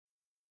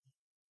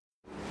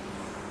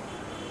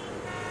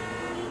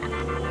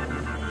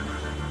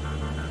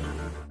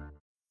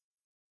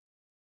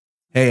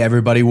Hey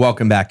everybody,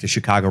 welcome back to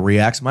Chicago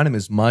Reacts. My name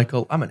is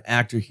Michael. I'm an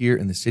actor here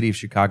in the city of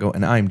Chicago,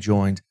 and I'm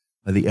joined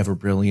by the ever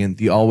brilliant,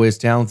 the always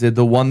talented,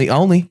 the one, the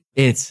only.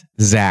 It's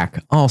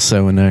Zach,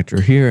 also an actor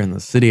here in the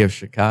city of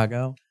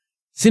Chicago,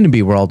 soon to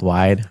be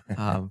worldwide.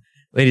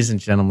 Ladies and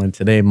gentlemen,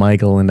 today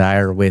Michael and I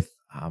are with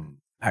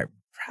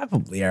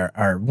probably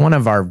one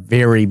of our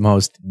very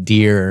most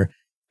dear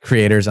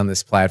creators on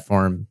this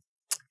platform,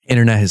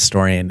 internet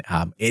historian.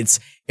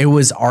 It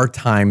was our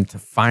time to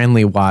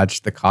finally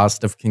watch The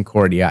Cost of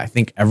Concordia. I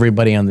think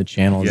everybody on the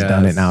channel has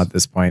done it now at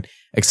this point,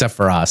 except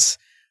for us.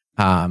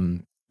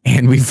 And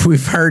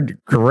we've heard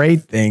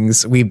great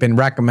things. We've been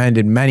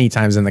recommended many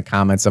times in the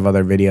comments of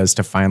other videos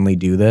to finally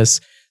do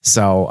this.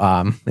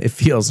 So it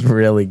feels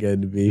really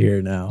good to be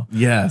here now.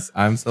 Yes,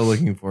 I'm so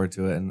looking forward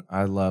to it. And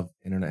I love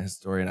Internet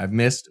Historian. I've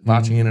missed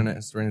watching Internet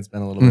Historian. It's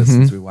been a little bit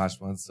since we watched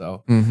one.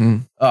 So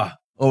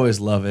always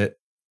love it.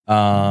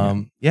 Yeah.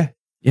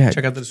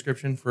 Check out the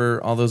description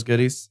for all those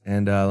goodies.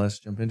 And let's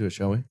jump into it,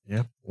 shall we?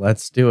 Yep.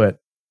 Let's do it.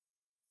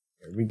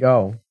 Here we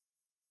go.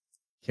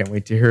 Can't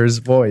wait to hear his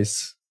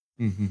voice.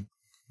 The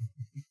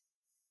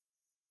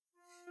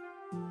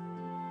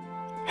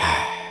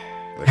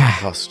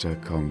Costa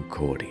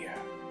Concordia,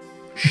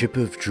 ship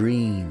of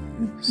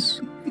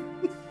dreams.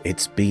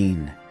 It's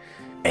been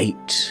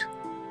 8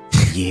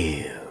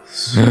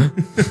 years.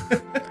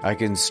 I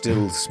can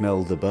still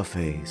smell the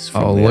buffets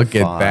from their look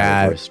at 5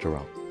 that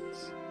restaurants.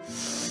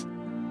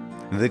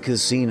 The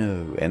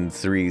casino and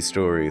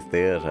 3-story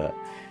theater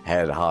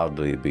had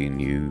hardly been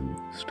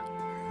used.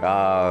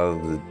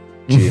 The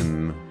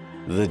gym,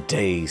 the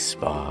day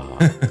spa,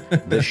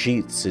 the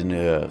sheets in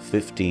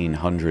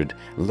 1,500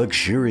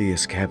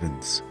 luxurious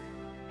cabins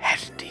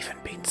hadn't even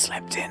been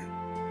slept in.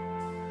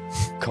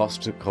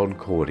 Costa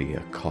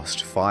Concordia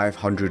cost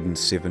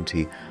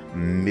 $570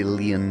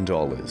 million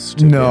to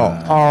build.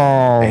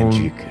 And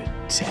you could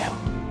tell.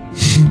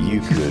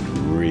 You could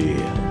really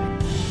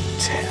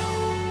tell.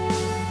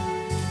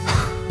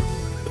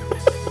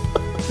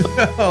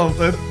 Oh,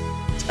 the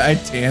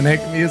Titanic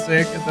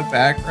music in the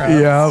background.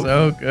 Yeah.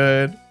 So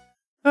good.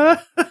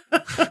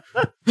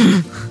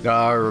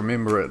 I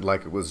remember it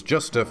like it was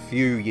just a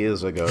few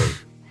years ago.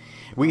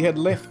 We had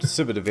left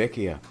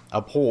Civitavecchia,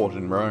 a port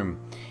in Rome,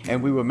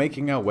 and we were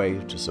making our way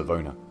to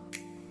Savona.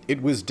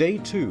 It was day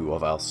 2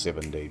 of our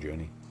 7-day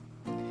journey.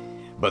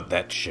 But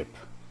that ship,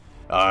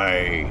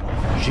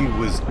 she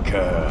was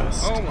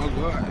cursed. Oh my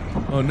god.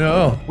 Oh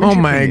no. Oh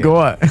my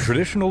god. A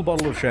traditional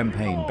bottle of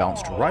champagne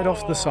bounced right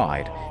off the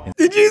side.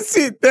 Did you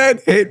see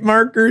that hit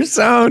marker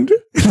sound?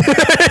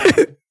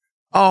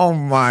 Oh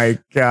my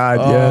god,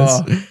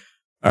 yes.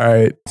 All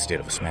right. Instead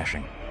of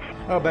smashing.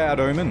 A bad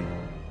omen.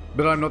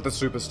 But I'm not the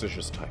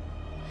superstitious type.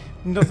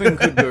 Nothing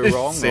could go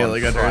wrong on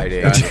Sailing under a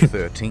Friday, giant- the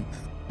 13th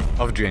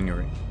of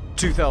January,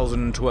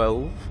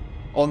 2012,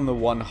 on the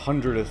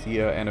 100th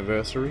year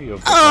anniversary of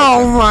the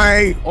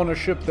Titanic, on a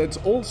ship that's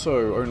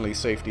also only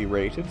safety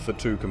rated for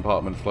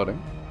 2-compartment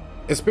flooding.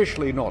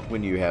 Especially not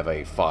when you have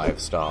a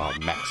 5-star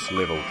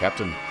max-level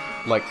captain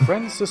like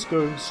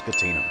Francisco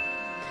Scatino,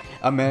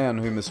 a man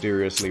who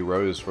mysteriously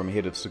rose from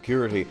head of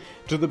security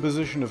to the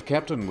position of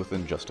captain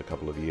within just a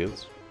couple of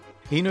years.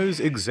 He knows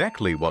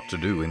exactly what to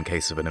do in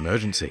case of an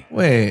emergency.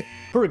 Wait.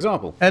 For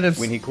example, Head of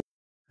when he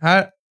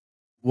what?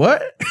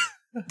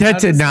 That How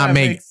did does not that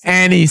make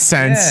any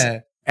sense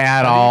Yeah. at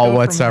How do you all go from head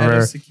whatsoever.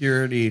 of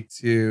security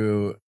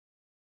to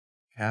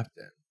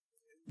captain.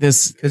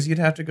 This, Because you'd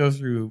have to go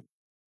through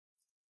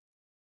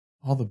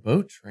all the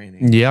boat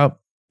training. yep.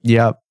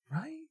 Right?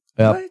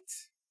 Yep.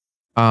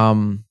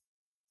 What?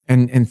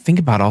 And think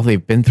about all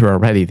they've been through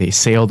already. They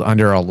sailed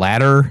under a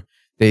ladder.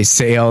 They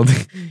sailed,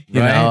 you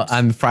know, Right.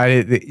 on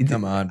Friday.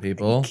 Come on,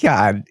 people.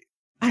 God,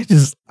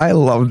 I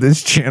love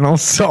this channel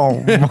so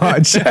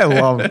much. I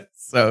love it.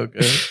 So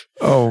good.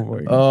 Oh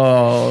my god.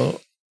 Oh.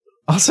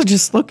 Also,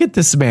 just look at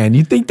this man.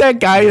 You think that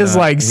guy is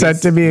like set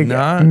he's to be a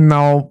not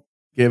no,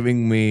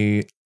 giving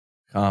me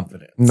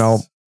confidence. no,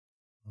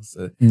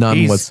 none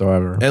He's-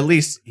 whatsoever. At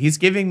least he's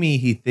giving me,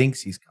 he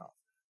thinks he's confident.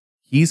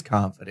 He's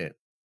confident,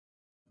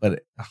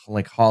 but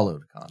like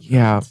hollowed confidence.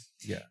 Yeah.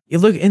 Yeah. You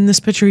look in this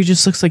picture. He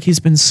just looks like he's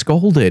been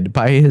scolded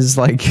by his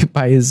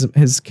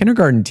his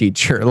kindergarten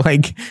teacher.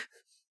 Like,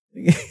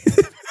 I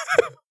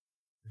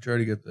try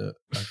to get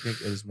I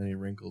think as many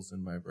wrinkles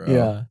in my brow.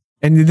 yeah.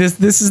 And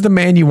this is the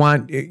man you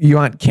want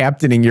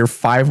captaining your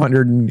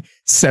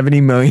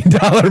 $570 million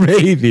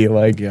baby.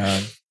 Like, Yeah.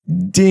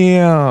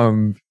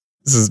 damn.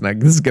 This is going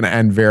to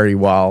end very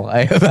well.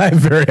 I have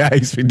very high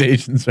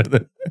expectations for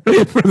this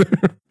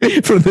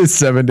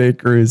 7-day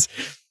cruise.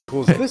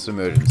 caused this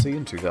emergency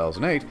in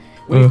 2008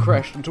 when he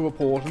crashed into a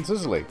port in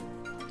Sicily.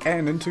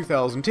 And in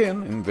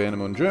 2010 in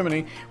Warnemünde,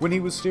 Germany, when he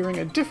was steering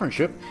a different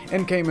ship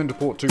and came into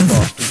port too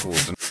fast and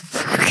caused an...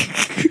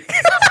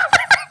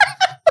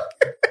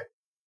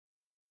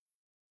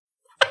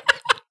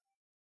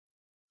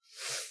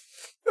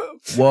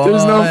 What?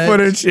 There's no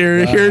footage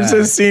here. Here's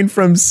a scene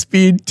from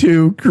Speed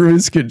 2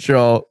 Cruise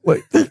Control.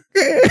 Like,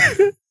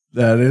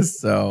 that is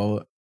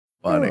so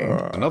funny.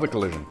 Another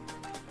collision.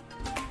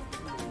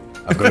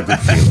 I've got a good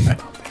feeling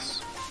about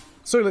this.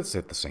 So let's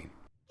set the scene.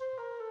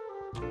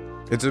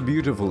 It's a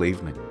beautiful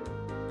evening.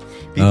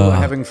 People are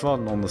having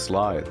fun on the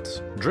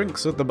slides,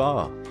 drinks at the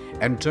bar.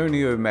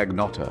 Antonio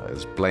Magnotta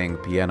is playing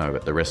piano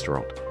at the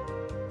restaurant.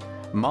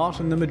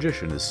 Martin the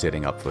magician is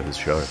setting up for his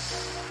show.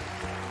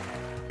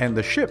 And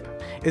the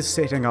ship is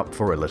setting up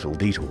for a little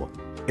detour.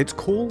 It's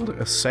called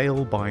a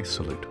sail-by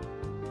salute.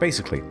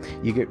 Basically,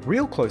 you get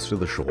real close to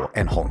the shore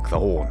and honk the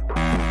horn.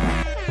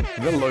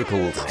 The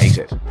locals hate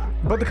it,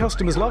 but the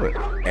customers love it,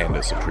 and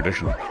it's a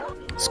tradition.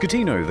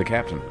 Scatino, the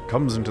captain,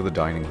 comes into the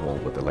dining hall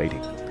with the lady,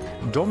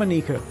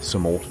 Dominica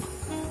Samorton.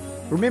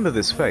 Remember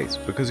this face,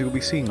 because you'll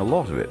be seeing a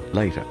lot of it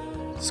later.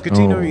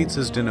 Scatino eats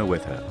his dinner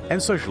with her,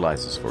 and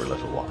socializes for a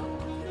little while.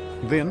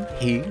 Then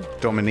he,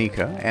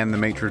 Dominica, and the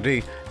maitre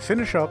d'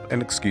 finish up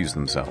and excuse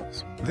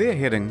themselves. They're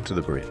heading to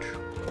the bridge.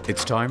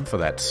 It's time for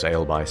that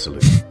sail-by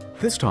salute.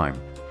 This time,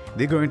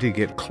 they're going to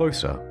get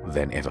closer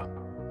than ever.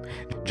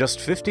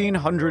 Just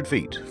 1,500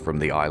 feet from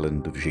the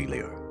island of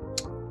Giglio.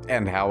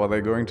 And how are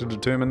they going to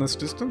determine this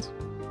distance?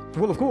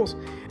 Well, of course,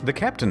 the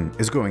captain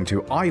is going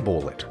to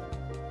eyeball it.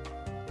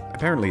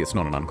 Apparently, it's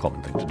not an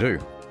uncommon thing to do.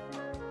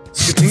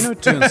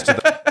 Scatino turns to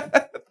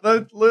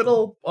the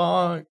little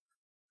bong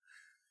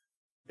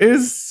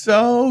is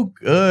so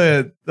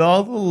good.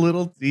 All the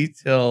little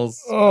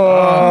details.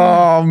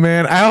 Oh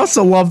man, I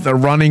also love the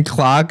running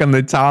clock on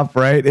the top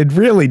right. It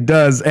really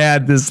does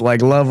add this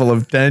like level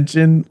of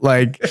tension.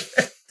 Like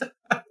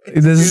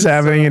this is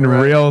happening in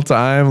real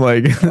time.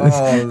 Like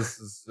oh, this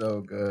is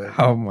so good.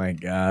 Oh my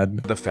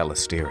god. the fella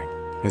steering,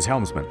 his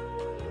helmsman,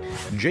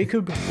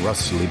 Jacob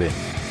Ruslibin.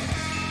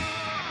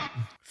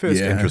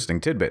 First interesting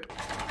tidbit.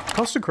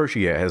 Costa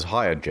Crociere has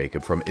hired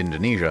Jacob from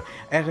Indonesia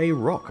at a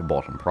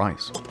rock-bottom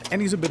price, and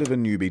he's a bit of a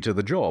newbie to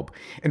the job.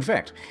 In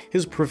fact,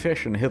 his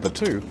profession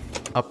hitherto,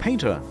 a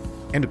painter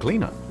and a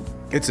cleaner.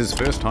 It's his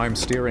first time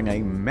steering a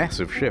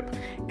massive ship,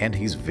 and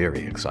he's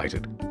very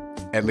excited.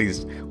 At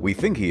least, we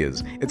think he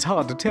is. It's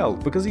hard to tell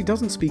because he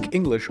doesn't speak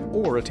English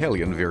or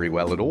Italian very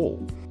well at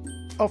all.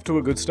 Off to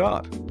a good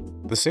start.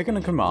 The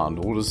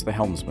second-in-command orders the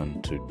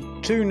helmsman to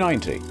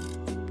 290.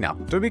 Now,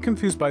 don't be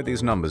confused by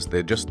these numbers,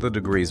 they're just the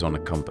degrees on a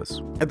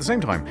compass. At the same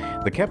time,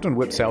 the captain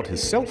whips out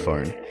his cell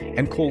phone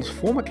and calls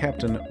former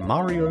captain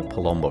Mario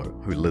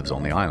Palombo, who lives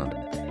on the island.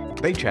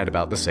 They chat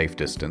about the safe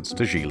distance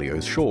to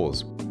Giglio's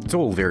shores. It's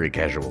all very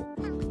casual.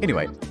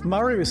 Anyway,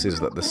 Mario says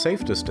that the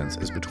safe distance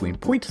is between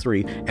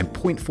 0.3 and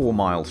 0.4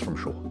 miles from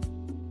shore.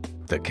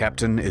 The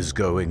captain is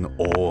going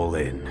all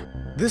in.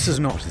 This is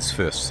not his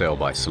first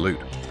sail-by salute,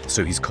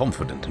 so he's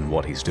confident in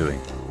what he's doing.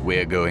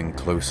 We're going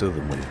closer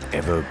than we've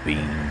ever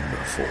been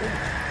before.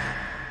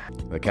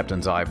 The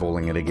captain's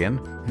eyeballing it again.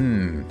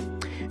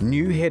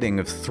 New heading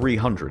of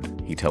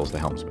 300, he tells the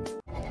helmsman.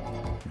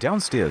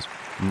 Downstairs,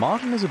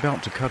 Martin is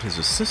about to cut his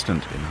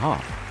assistant in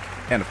half.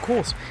 And of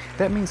course,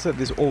 that means that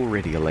there's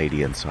already a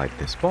lady inside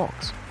this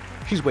box.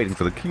 She's waiting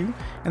for the cue,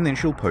 and then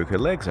she'll poke her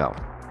legs out.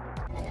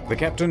 The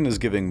captain is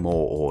giving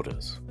more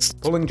orders.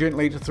 Pulling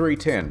gently to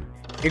 310.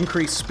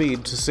 Increase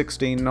speed to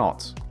 16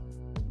 knots.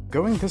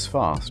 Going this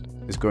fast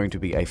is going to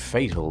be a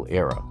fatal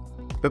error.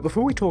 But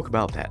before we talk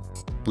about that,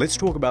 let's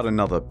talk about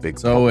another big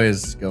problem.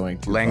 Always going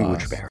too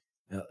language fast.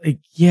 barrier.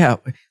 Yeah,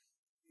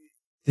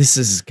 this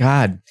is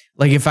God.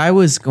 Like if I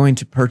was going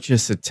to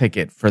purchase a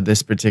ticket for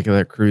this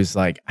particular cruise,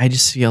 like I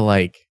just feel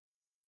like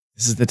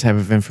this is the type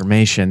of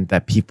information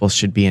that people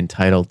should be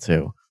entitled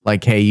to.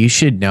 Like, hey, you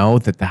should know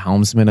that the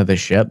helmsman of the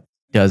ship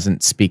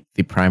doesn't speak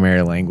the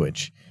primary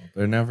language.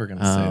 They're never going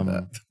to say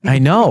that. I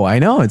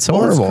know. It's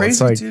horrible. It's crazy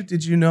it's like, too.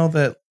 Did you know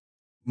that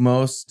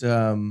most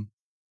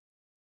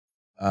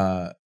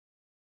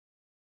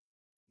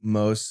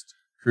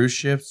cruise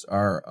ships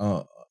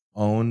are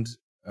owned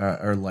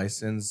or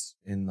licensed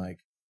in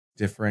like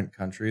different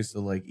countries? So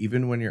like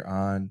even when you're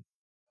on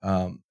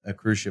a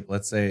cruise ship,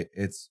 let's say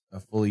it's a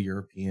fully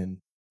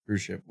European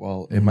cruise ship,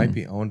 well, it might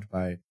be owned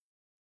by,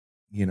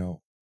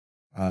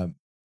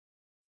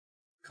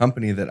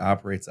 company that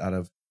operates out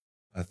of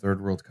a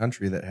third world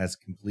country that has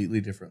completely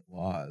different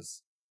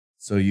laws.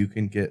 So you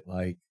can get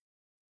like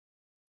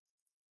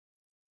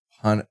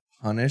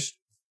punished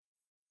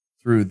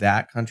through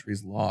that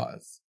country's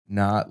laws,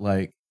 not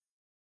like,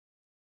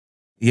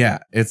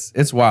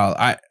 it's wild.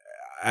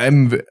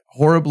 I'm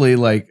horribly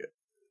like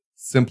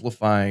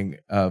simplifying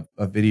a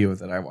video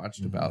that I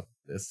watched about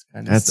this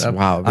kind of stuff.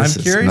 Wow. I'm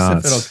curious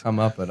if it'll come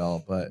up at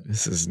all, but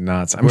this is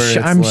nuts.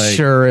 I'm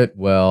sure it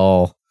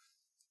will.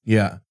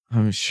 Yeah.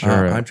 I'm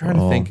sure. I'm trying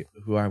to think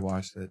who I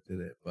watched that did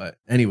it, but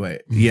anyway,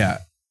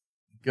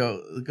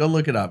 go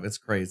look it up. It's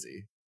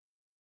crazy.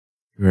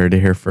 You heard it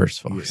here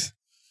first, folks.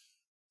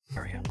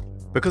 Yeah.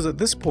 Because at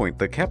this point,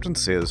 the captain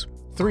says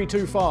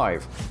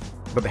 325,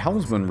 but the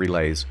helmsman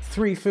relays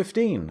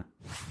 315.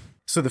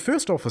 So the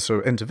first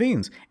officer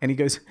intervenes, and he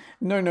goes,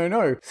 no,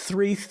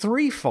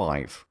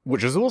 335,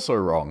 which is also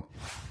wrong.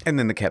 And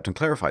then the captain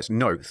clarifies,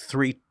 no,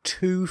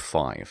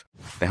 325.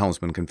 The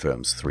helmsman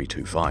confirms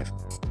 325.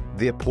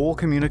 Their poor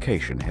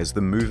communication has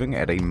them moving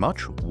at a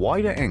much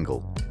wider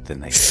angle than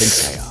they think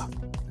they are.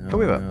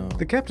 However,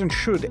 the captain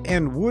should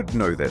and would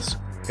know this,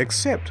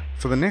 except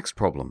for the next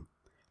problem.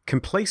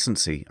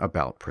 complacency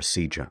about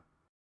procedure.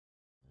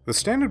 The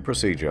standard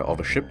procedure of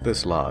a ship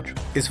this large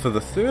is for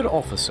the third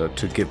officer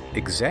to give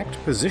exact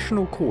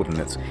positional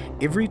coordinates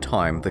every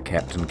time the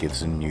captain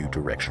gives a new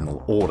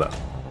directional order.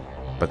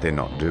 But they're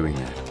not doing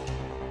that.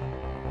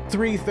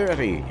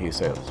 3:30, he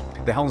says.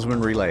 The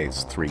helmsman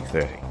relays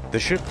 3:30. The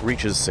ship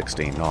reaches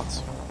 16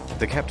 knots.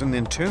 The captain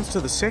then turns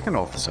to the second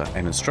officer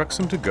and instructs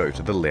him to go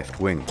to the left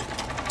wing.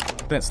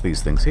 That's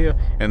these things here,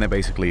 and they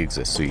basically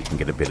exist so you can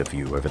get a better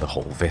view over the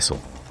whole vessel.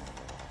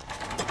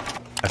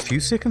 A few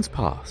seconds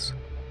pass,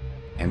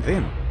 and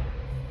then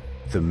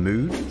the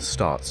mood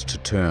starts to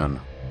turn.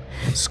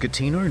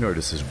 Scatino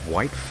notices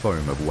white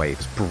foam of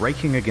waves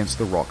breaking against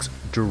the rocks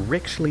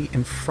directly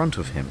in front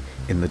of him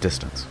in the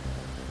distance.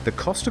 The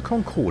Costa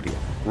Concordia,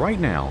 right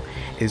now,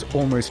 is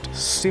almost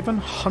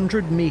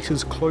 700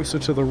 meters closer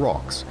to the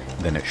rocks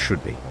than it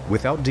should be.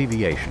 Without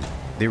deviation,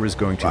 there is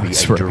going to be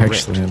a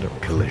direct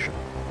collision.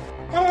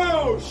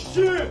 Oh,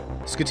 shit!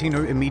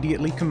 Scatino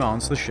immediately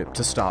commands the ship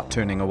to start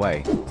turning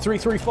away.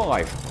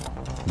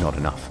 335. Not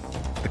enough.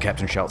 The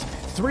captain shouts,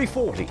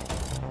 340.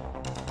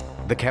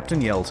 The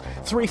captain yells,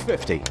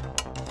 350.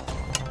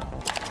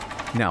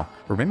 Now,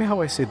 remember how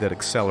I said that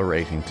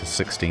accelerating to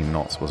 16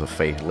 knots was a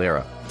fatal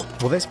error?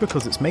 Well, that's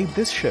because it's made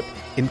this ship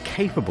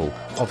incapable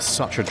of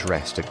such a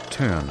drastic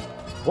turn.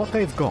 What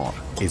they've got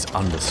is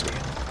understeer.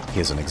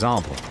 Here's an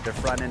example. The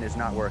front end is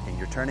not working.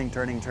 You're turning,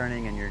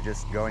 and you're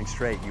just going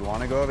straight. You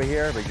want to go over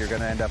here, but you're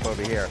going to end up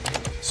over here.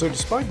 So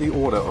despite the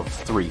order of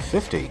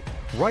 350,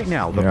 right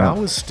now the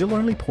bow is still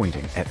only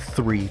pointing at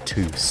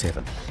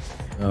 327.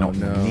 Not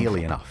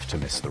nearly enough to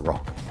miss the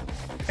rock.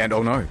 And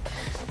oh no,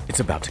 it's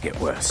about to get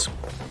worse.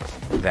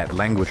 That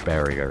language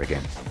barrier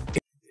again.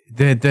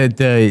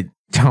 The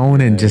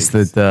tone and just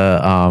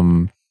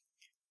the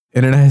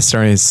internet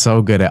historian is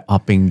so good at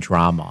upping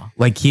drama.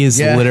 Like he has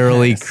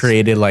literally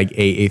created like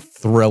a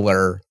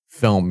thriller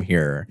film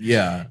here.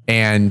 Yeah.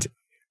 And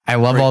I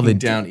love all the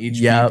down each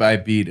beat by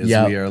beat as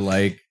we are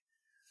like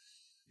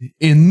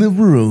in the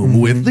room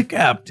with the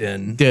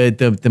captain.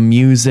 The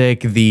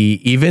music,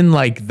 even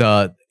like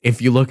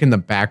if you look in the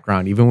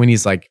background, even when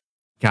he's like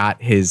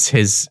got his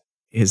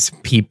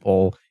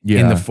people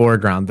in the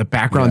foreground, the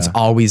background's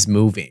always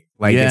moving.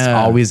 Like it's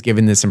always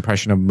giving this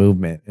impression of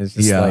movement. It's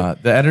just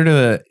like the editor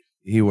that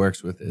he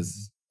works with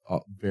is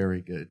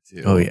very good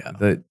too. Oh yeah.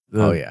 The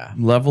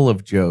level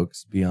of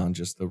jokes beyond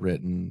just the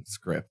written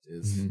script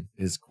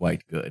is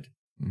quite good.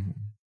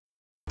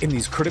 In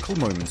these critical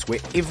moments where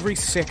every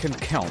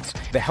second counts,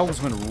 the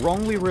helmsman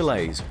wrongly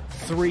relays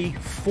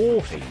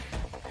 340.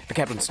 The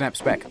captain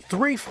snaps back,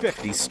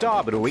 350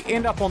 starboard or we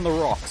end up on the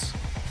rocks.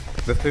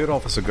 The third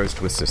officer goes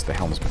to assist the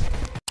helmsman.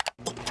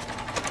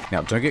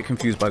 Now, don't get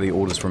confused by the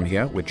orders from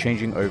here. We're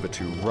changing over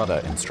to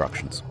rudder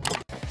instructions.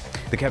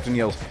 The captain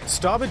yells,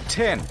 starboard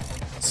 10,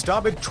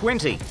 starboard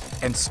 20,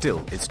 and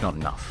still it's not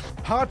enough.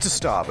 Hard to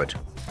starboard.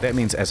 That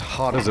means as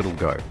hard as it'll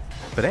go.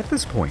 But at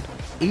this point,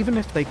 even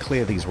if they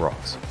clear these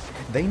rocks,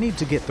 they need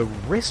to get the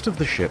rest of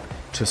the ship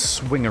to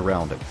swing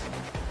around it.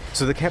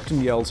 So the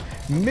captain yells,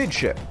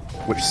 midship,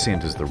 which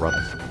centers the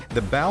rudder.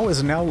 The bow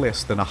is now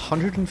less than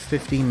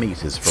 150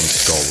 meters from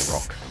Skull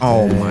Rock.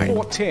 Oh my.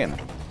 Port 10.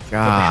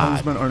 God. But the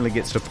helmsman only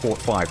gets to port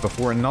 5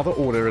 before another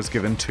order is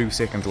given 2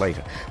 seconds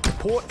later.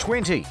 Port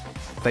 20.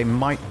 They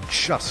might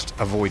just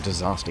avoid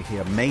disaster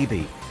here,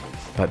 maybe.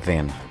 But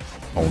then,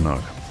 oh no.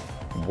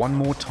 One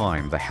more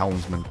time, the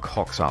helmsman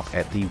cocks up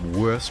at the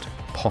worst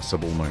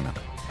possible moment.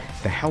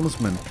 The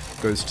helmsman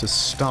goes to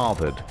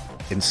starboard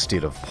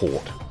instead of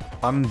port,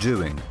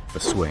 undoing the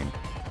swing.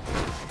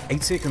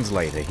 8 seconds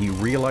later, he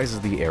realizes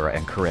the error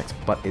and corrects,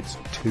 but it's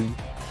too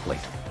late.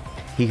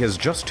 He has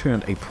just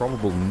turned a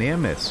probable near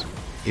miss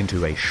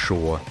into a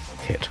sure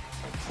hit.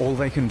 All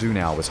they can do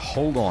now is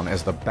hold on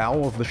as the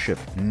bow of the ship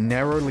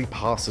narrowly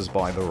passes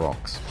by the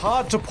rocks.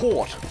 Hard to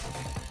port!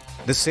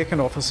 The second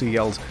officer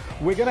yells,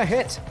 "We're gonna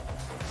hit!"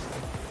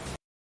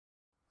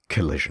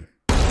 Collision.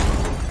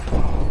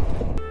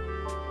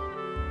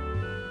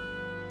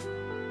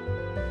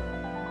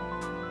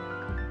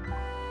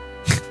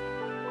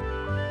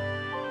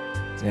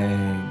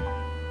 Dang.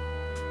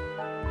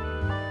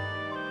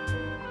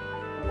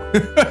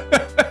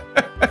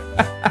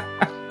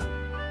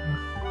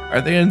 Are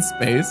they in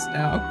space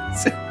now?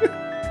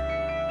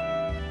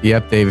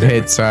 Yep, they've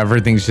hit, so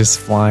everything's just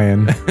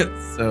flying.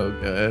 It's so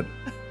good.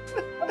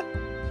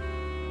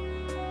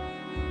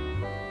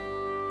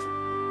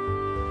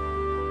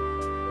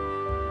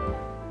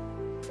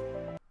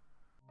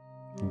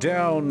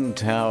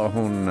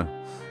 Downtown,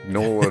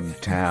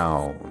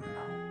 Nordtown.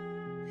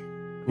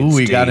 Ooh,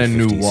 we got a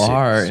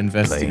noir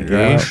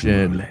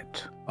investigation.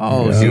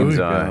 Oh, here we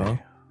go.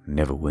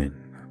 Never win.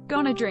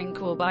 Gonna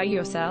drink all by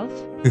yourself?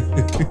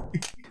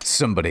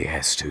 Somebody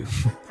has to.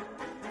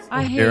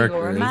 I hear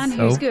you're a man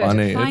who's good at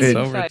It's finding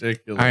so folk.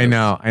 ridiculous. I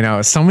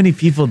know. So many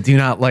people do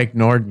not like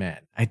Nordman.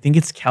 I think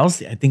it's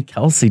Kelsey. I think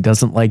Kelsey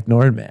doesn't like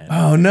Nordman.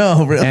 Oh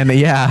no, really? And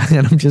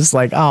and I'm just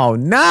like, oh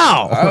no.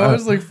 I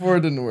always look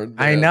forward to Nordman.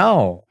 I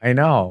know.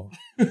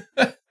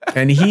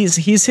 And he's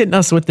hitting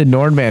us with the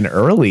Nordman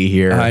early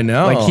here. I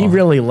know. Like he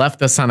really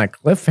left us on a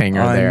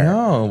cliffhanger there. I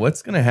know.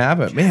 What's going to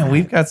happen? Man,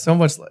 we've got so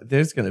much.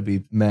 There's going to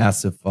be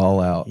massive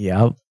fallout.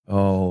 Yep.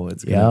 Oh,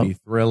 it's going to be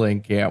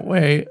thrilling. Can't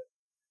wait.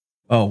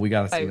 Oh, we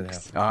got to see what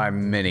happens.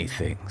 I'm many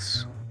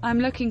things. I'm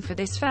looking for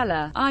this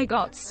fella. I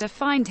got to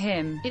find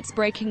him. It's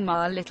breaking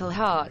my little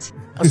heart.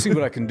 I'll see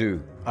what I can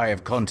do. I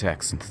have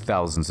contacts in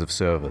thousands of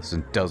servers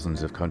in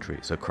dozens of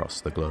countries across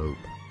the globe.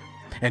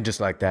 And just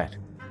like that,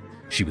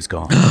 she was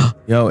gone.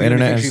 Yo,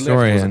 internet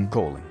historian,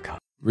 calling.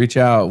 reach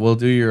out. We'll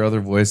do your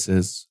other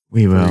voices.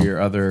 We will. For your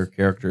other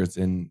characters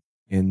in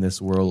this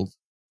world.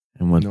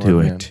 And we'll do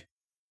it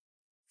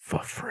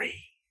for free.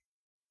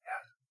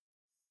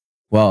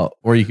 Well,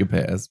 or you could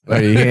pay us.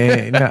 But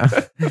no.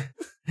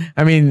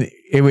 I mean,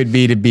 it would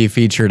be to be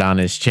featured on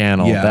his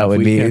channel. Yeah, that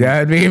would be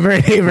pretty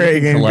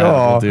cool.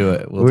 We'll do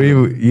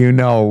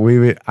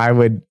it. I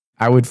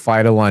would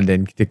fly to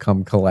London to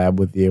come collab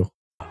with you.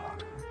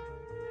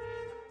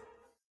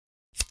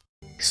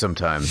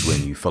 Sometimes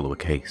when you follow a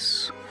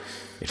case,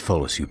 it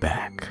follows you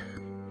back.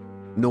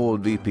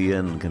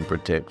 NordVPN can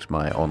protect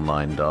my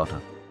online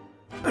data.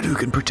 But who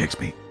can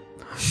protect me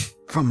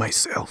from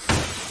myself?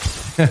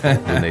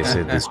 When they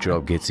said this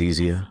job gets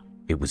easier,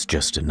 it was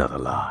just another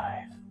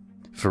lie.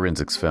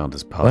 Forensics found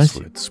his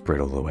password spread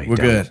all the way down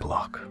the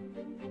block.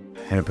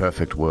 In a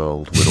perfect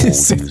world, we'd all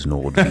use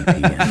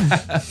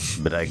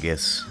NordVPN. But I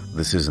guess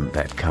this isn't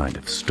that kind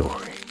of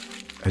story.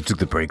 I took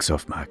the brakes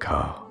off my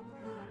car.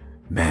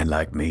 Man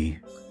like me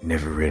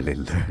never really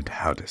learned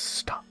how to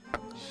stop.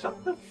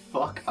 Shut the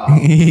fuck up.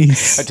 I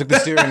took the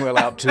steering wheel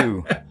out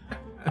too.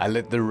 I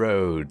let the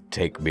road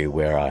take me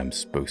where I'm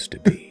supposed to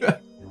be.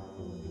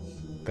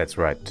 That's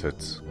right,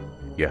 Toots.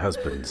 Your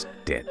husband's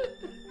dead.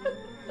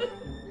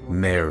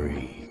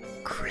 Merry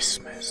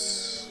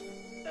Christmas.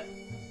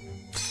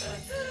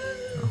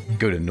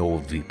 Go to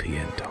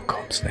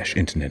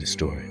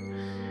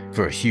nordvpn.com/internethistorian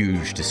for a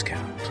huge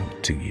discount on a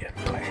 2-year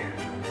plan.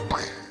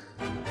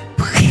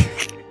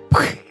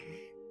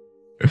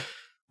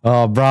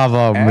 Oh,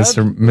 bravo,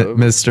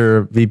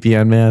 Mr.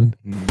 VPN man.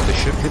 The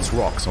ship hits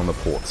rocks on the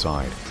port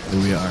side.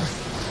 Here we are.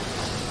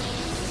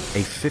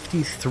 A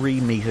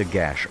 53-meter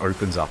gash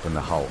opens up in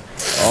the hull.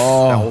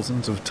 Oh.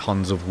 Thousands of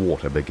tons of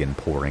water begin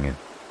pouring in.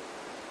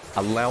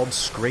 A loud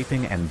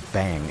scraping and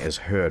bang is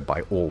heard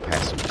by all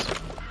passengers.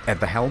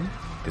 At the helm,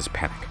 there's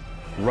panic.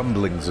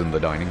 Rumblings in the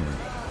dining room.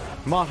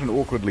 Martin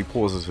awkwardly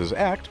pauses his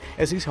act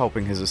as he's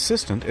helping his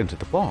assistant into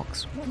the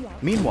box.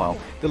 Meanwhile,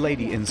 the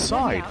lady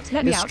inside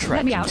is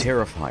trapped and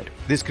terrified.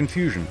 There's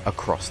confusion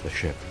across the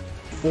ship.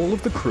 All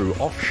of the crew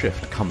off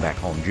shift come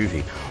back on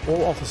duty.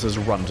 All officers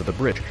run to the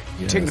bridge.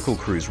 Yes. Technical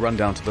crews run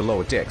down to the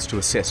lower decks to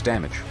assess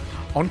damage.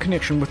 On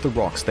connection with the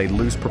rocks, they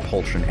lose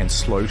propulsion and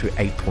slow to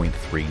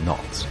 8.3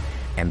 knots.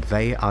 And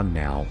they are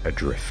now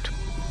adrift.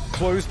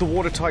 Close the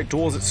watertight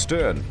doors at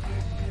stern.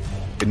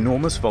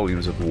 Enormous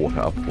volumes of water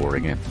are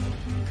pouring in.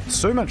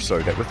 So much so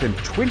that within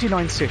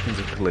 29 seconds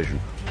of collision,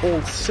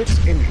 all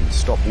 6 engines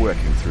stop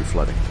working through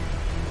flooding.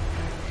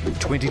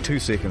 22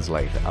 seconds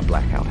later, a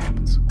blackout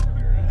happens.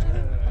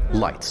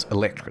 Lights,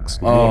 electrics,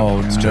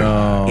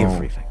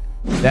 everything.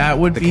 That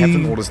would be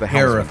captain orders the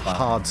helmsman terrifying.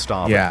 hard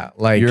starboard. Yeah,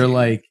 like You're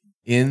like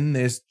in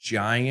this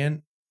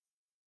giant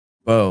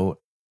boat,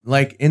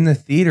 like in the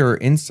theater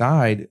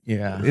inside.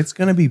 Yeah. It's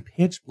going to be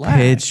pitch black.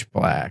 pitch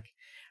black.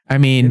 I You're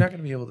mean, not going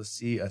to be able to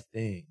see a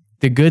thing.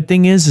 the good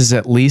thing is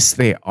at least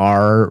they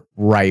are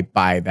right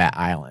by that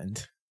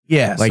island.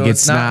 Yeah. Like so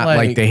it's not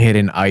like they hit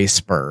an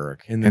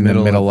iceberg in the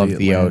middle of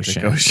the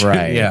Atlantic ocean.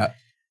 Right. Yeah.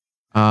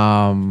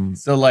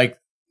 So like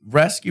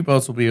rescue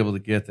boats will be able to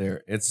get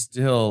there. It's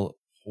still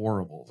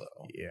horrible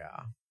though.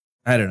 yeah.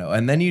 I don't know.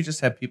 And then you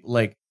just have people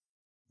like,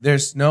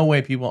 there's no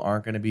way people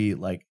aren't going to be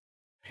like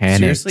Panicked.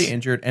 seriously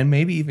injured and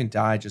maybe even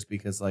die just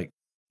because like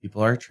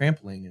people are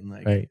trampling and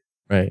like,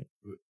 Right.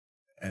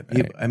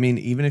 people, I mean,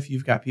 even if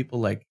you've got people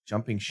like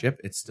jumping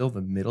ship, it's still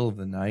the middle of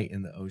the night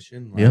in the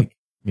ocean. Like,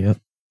 Yep.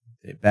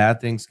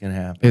 bad things can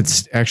happen.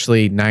 It's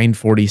actually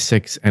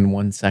 9:46 and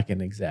 1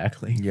 second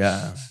exactly.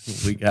 Yeah,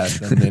 we got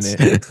the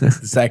minute,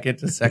 second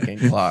to second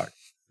clock.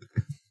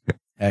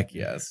 Heck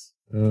yes.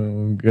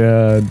 Oh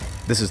God.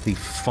 This is the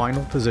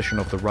final position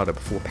of the rudder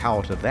before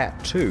power to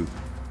that, too,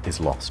 is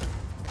lost.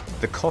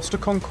 The Costa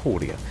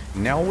Concordia,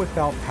 now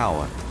without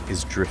power,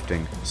 is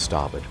drifting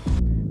starboard,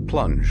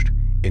 plunged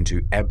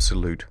into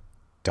absolute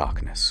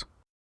darkness.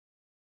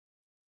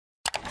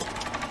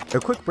 A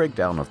quick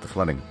breakdown of the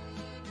flooding.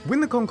 When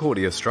the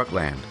Concordia struck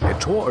land,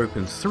 it tore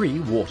open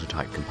 3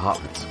 watertight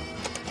compartments.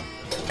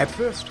 At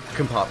first,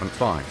 compartment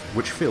 5,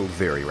 which filled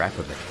very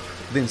rapidly.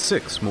 Then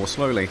 6 more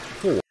slowly,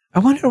 4. I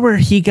wonder where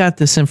he got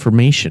this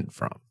information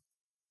from.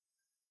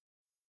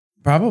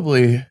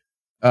 Probably,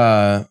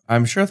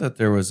 I'm sure that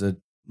there was a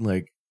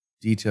like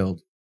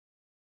detailed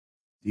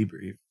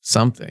debrief.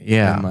 Something.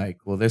 Yeah. And like,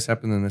 well, this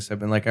happened and this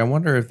happened. Like, I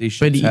wonder if these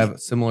ships have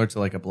similar to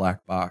like a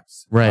black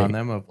box on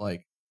them of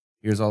like,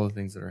 here's all the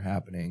things that are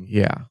happening.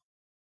 Yeah.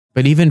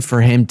 But even for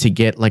him to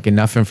get like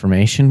enough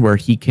information where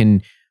he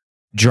can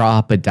draw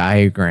up a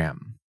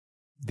diagram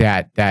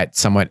that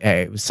somewhat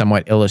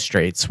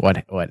illustrates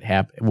what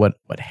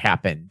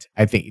happened.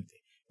 I think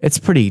that's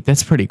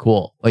pretty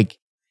cool. Like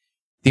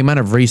the amount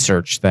of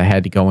research that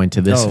had to go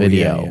into this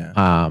video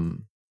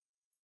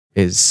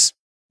must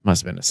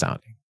have been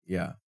astounding.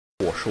 Yeah.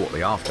 Or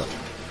shortly after.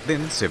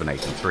 Then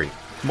 783.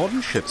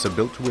 Modern ships are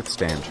built to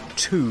withstand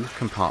 2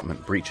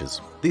 compartment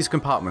breaches. These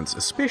compartments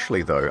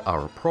especially, though,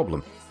 are a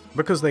problem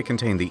because they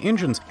contain the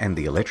engines and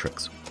the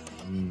electrics.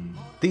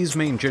 These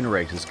main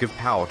generators give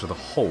power to the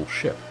whole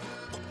ship.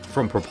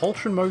 From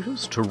propulsion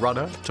motors to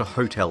rudder to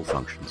hotel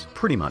functions,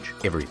 pretty much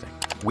everything.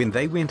 When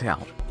they went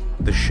out,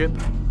 the ship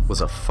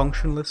was a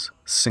functionless,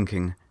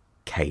 sinking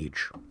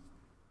cage.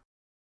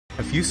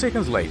 A few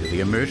seconds later,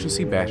 the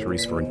emergency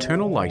batteries for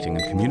internal lighting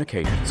and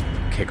communications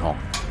kick on.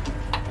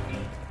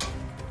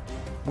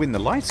 When the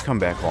lights come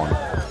back on,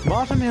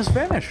 Martin has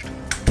vanished.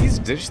 He's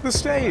ditched the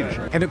stage.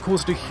 And it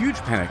caused a huge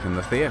panic in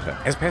the theatre,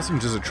 as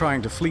passengers are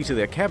trying to flee to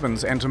their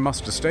cabins and to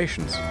muster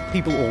stations.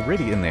 People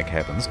already in their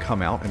cabins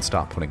come out and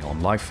start putting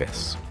on life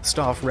vests.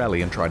 Staff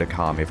rally and try to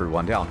calm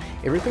everyone down.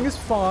 Everything is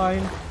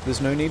fine.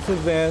 There's no need for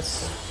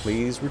vests.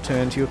 Please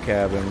return to your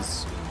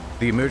cabins.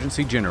 The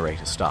emergency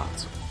generator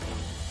starts.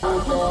 All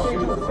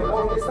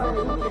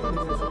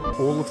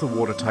of the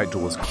watertight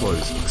doors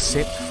close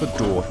except for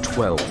door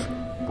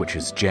 12, which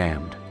is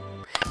jammed.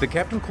 The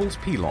captain calls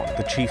Pilon,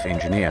 the chief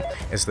engineer,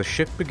 as the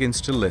ship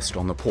begins to list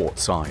on the port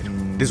side.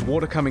 There's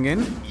water coming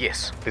in?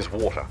 Yes, there's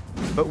water.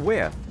 But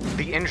where?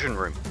 The engine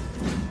room.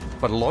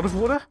 But a lot of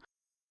water?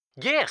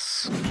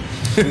 Yes!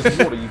 There's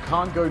water, you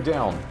can't go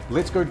down.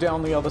 Let's go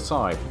down the other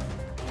side.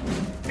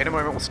 In a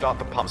moment we'll start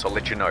the pumps, I'll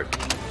let you know.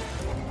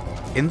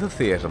 In the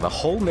theatre, the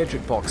whole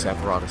magic box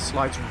apparatus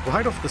slides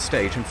right off the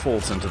stage and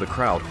falls into the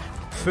crowd,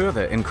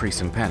 further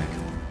increasing panic.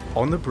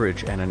 On the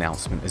bridge, an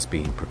announcement is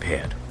being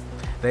prepared.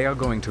 They are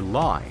going to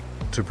lie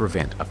to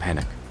prevent a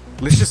panic.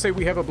 Let's just say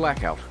we have a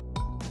blackout.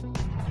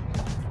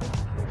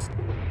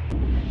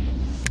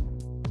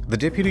 The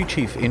deputy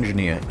chief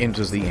engineer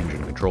enters the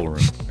engine control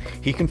room.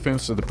 He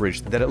confirms to the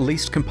bridge that at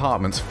least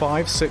compartments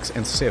 5, 6,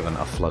 and 7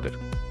 are flooded.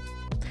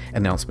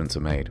 Announcements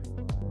are made.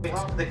 On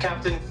behalf of the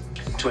captain,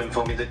 to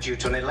inform you that due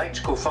to an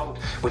electrical fault,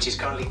 which is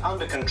currently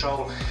under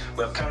control,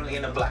 we're currently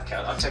in a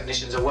blackout. Our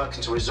technicians are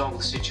working to resolve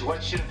the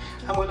situation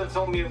and will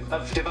inform you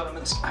of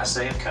developments as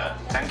they occur.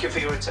 Thank you for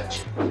your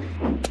attention.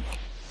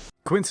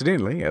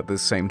 Coincidentally, at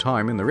this same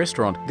time in the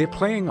restaurant, they're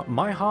playing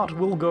My Heart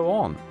Will Go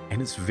On,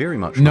 and it's very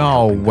much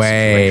No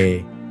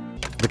way.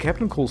 The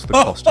captain calls the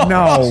costume.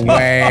 No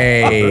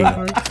way.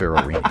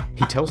 Ferrari.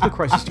 He tells the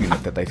crisis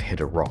unit that they've hit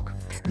a rock.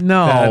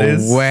 No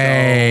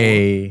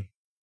way.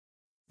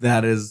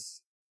 That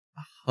is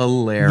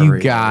hilarious. You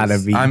gotta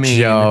be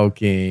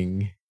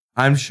joking.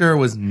 I'm sure it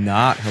was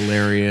not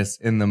hilarious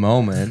in the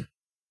moment,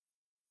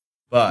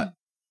 but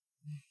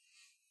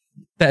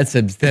that's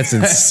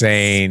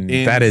insane.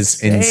 That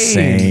is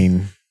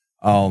insane.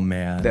 Oh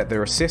man. That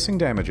they're assessing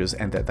damages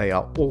and that they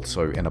are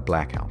also in a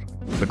blackout.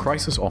 The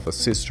crisis office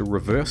says to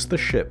reverse the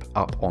ship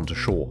up onto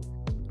shore.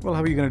 Well,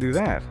 how are you going to do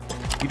that?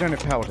 You don't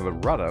have power to the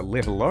rudder,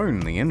 let alone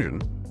the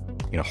engine.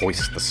 You know,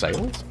 hoist the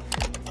sails?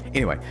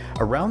 Anyway,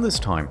 around this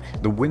time,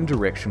 the wind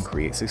direction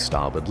creates a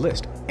starboard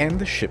list, and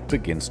the ship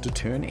begins to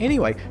turn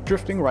anyway,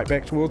 drifting right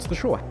back towards the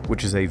shore,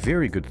 which is a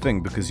very good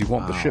thing because you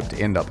want the ship to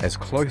end up as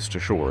close to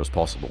shore as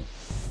possible.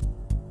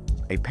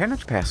 A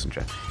panicked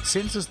passenger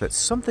senses that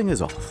something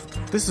is off.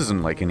 This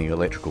isn't like any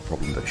electrical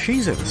problem that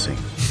she's ever seen.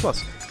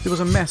 Plus, there was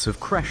a massive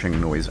crashing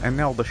noise and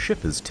now the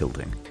ship is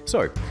tilting.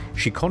 So,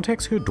 she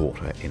contacts her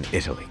daughter in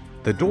Italy.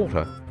 The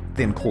daughter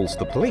then calls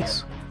the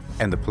police,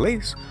 and the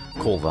police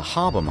call the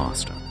harbour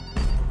master.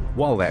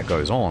 While that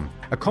goes on,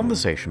 a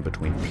conversation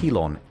between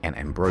Pilon and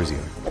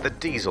Ambrosio. The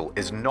diesel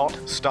is not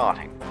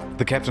starting.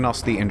 The captain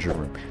asks the engine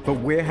room, but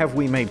where have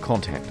we made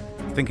contact?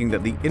 Thinking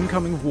that the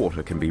incoming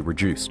water can be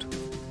reduced.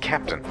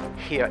 Captain,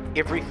 here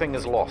everything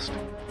is lost.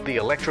 The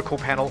electrical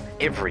panel,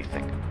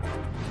 everything.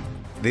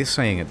 They're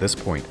saying at this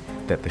point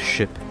that the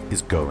ship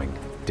is going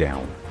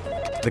down.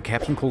 The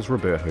captain calls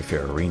Roberto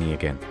Ferrarini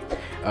again.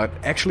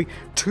 Actually,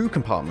 2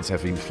 compartments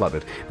have been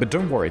flooded, but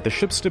don't worry, the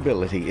ship's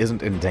stability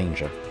isn't in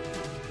danger.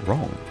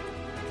 Wrong.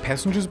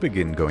 Passengers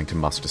begin going to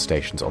muster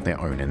stations on their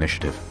own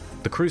initiative.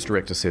 The cruise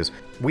director says,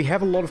 "We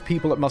have a lot of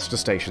people at muster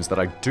stations that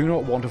I do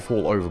not want to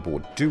fall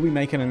overboard. Do we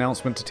make an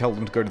announcement to tell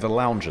them to go to the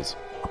lounges?"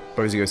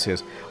 Bozio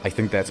says, "I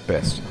think that's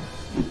best."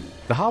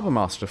 The harbour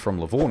master from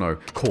Livorno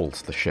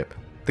calls the ship.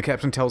 The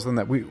captain tells them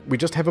that we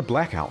just have a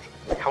blackout.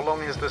 How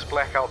long has this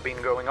blackout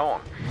been going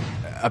on?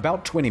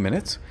 About 20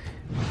 minutes.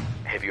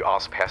 Have you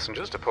asked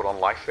passengers to put on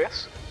life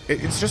vests?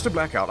 It's just a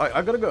blackout.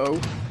 I gotta go.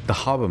 The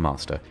harbour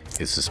master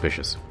is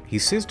suspicious. He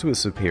says to his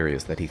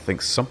superiors that he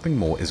thinks something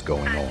more is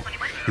going on.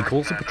 He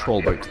calls a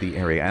patrol boat to the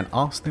area and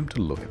asks them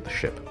to look at the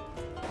ship.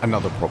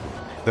 Another problem.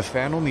 The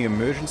fan on the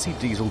emergency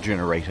diesel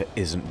generator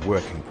isn't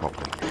working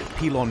properly.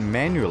 Pilon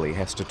manually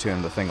has to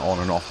turn the thing on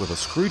and off with a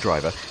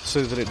screwdriver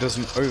so that it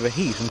doesn't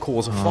overheat and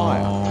cause a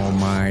fire. Oh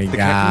my god. The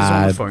captain's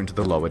on the phone to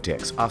the lower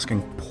decks,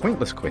 asking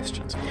pointless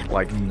questions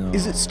like,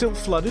 Is it still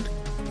flooded?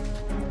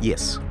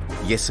 Yes.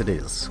 Yes, it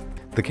is.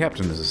 The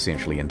captain is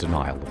essentially in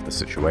denial of the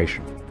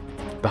situation.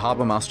 The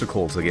harbour master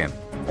calls again.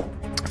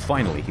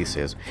 Finally, he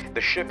says,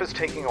 the ship is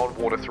taking on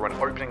water through an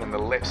opening in the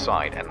left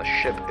side and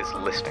the ship is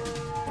listing.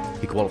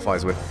 He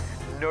qualifies with,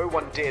 no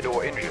one dead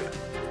or injured.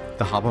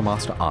 The harbour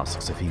master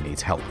asks if he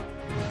needs help.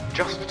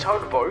 Just a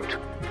tugboat?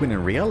 When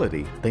in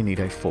reality, they need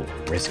a full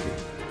rescue.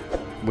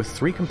 With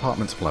 3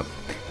 compartments flooded,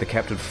 the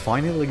captain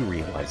finally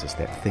realizes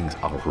that things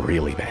are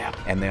really bad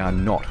and they are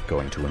not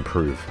going to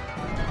improve.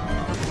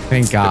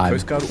 Thank God. The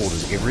Coast Guard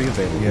orders every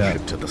available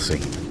ship to the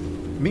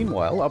scene.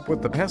 Meanwhile, up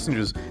with the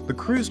passengers, the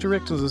cruise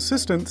director's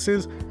assistant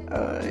says,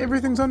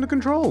 everything's under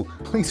control.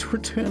 Please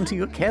return to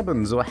your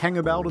cabins or hang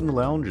about in the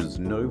lounges,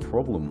 no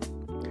problem.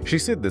 She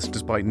said this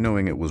despite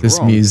knowing it was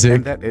wrong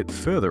and that it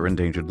further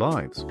endangered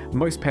lives.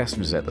 Most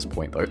passengers at this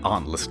point, though,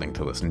 aren't listening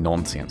to this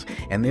nonsense,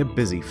 and they're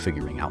busy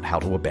figuring out how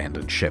to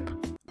abandon ship.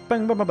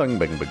 Bang, bang, bang, bang,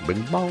 bang,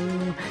 bang,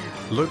 bang.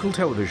 Local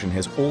television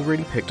has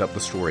already picked up the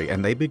story,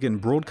 and they begin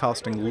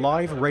broadcasting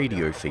live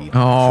radio feed.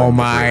 Oh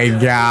my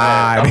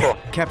God.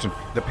 Captain,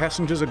 the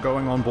passengers are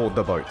going on board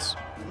the boats.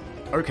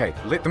 Okay,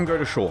 let them go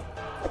to shore.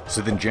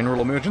 So then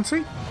general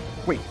emergency?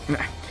 Wait,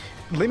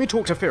 let me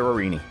talk to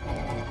Ferrarini.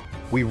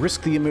 We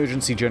risk the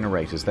emergency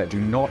generators that do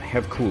not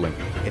have cooling.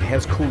 It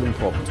has cooling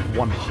problems,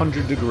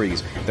 100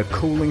 degrees. The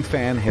cooling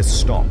fan has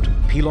stopped.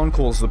 Pilon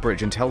calls the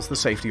bridge and tells the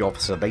safety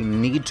officer they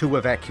need to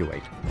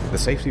evacuate. The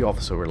safety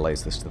officer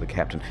relays this to the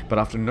captain, but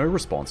after no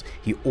response,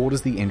 he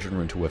orders the engine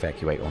room to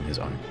evacuate on his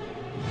own.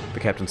 The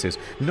captain says,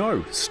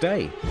 no,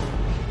 stay.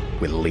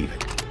 We're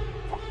leaving.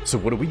 So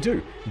what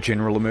do?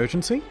 General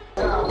emergency?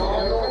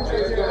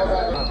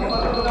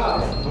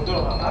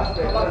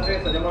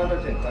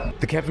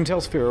 The captain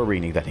tells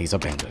Ferrarini that he's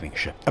abandoning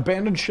ship.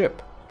 Abandon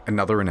ship!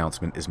 Another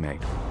announcement is made.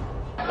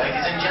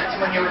 Ladies and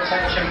gentlemen, your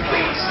attention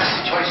please.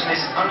 The situation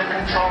is under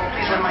control.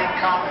 Please remain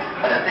calm.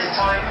 But at this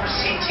time,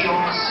 proceed to your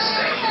muster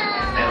station.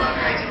 They're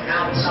located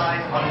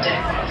outside on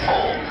deck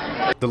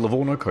 4. The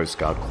Livorno Coast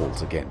Guard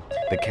calls again.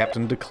 The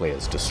captain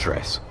declares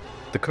distress.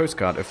 The Coast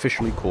Guard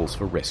officially calls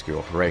for rescue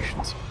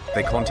operations.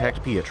 They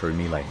contact Pietro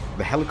Mille,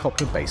 the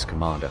helicopter base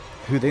commander,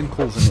 who then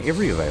calls in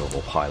every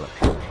available pilot.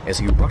 As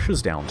he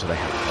rushes down to the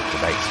helicopter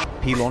base,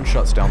 Pilon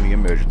shuts down the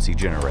emergency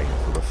generator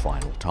for the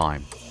final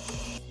time.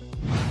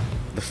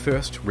 The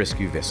first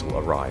rescue vessel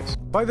arrives.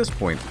 By this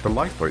point, the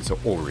lifeboats are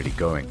already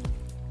going.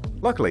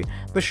 Luckily,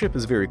 the ship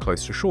is very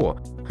close to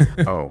shore.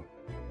 Oh,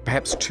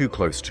 perhaps too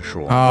close to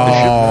shore. The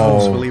ship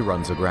forcefully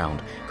runs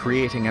aground,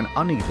 creating an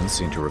uneven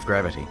center of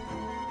gravity,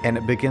 and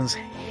it begins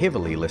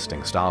heavily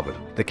listing starboard.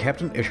 The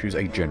captain issues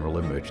a general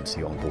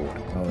emergency on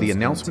board. The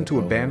announcement to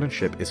abandon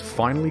ship is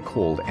finally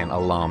called and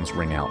alarms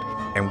ring out,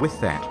 and with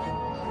that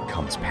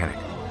comes panic.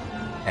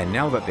 And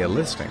now that they're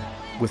listing,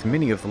 with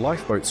many of the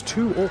lifeboats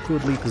too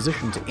awkwardly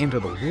positioned to enter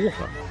the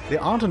water,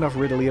 there aren't enough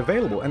readily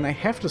available and they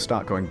have to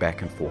start going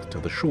back and forth to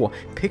the shore,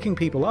 picking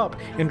people up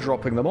and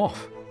dropping them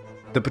off.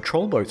 The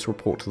patrol boats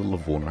report to the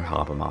Livorno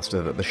harbour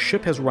master that the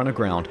ship has run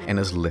aground and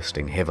is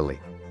listing heavily.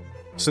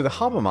 So the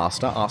harbour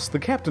master asks the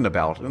captain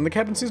about it, and the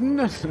captain says,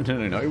 no,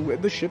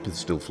 the ship is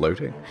still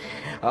floating.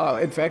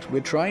 In fact,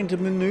 we're trying to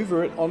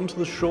maneuver it onto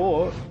the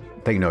shore.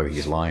 They know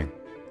he's lying.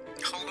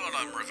 Hold on,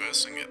 I'm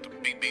reversing it.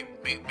 Beep,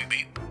 beep, beep, beep,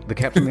 beep. The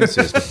captain then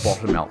says to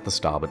bottom out the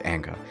starboard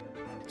anchor.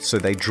 So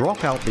they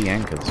drop out the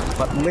anchors,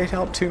 but let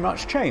out too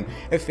much chain,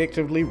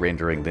 effectively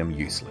rendering them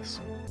useless.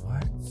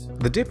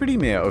 The deputy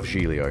mayor of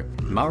Giglio,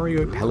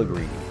 Mario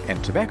Pellegrini,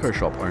 and tobacco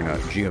shop owner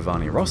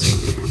Giovanni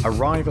Rossi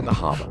arrive at the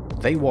harbour.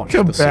 They watch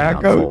the scene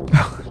unfold.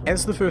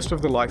 As the first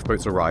of the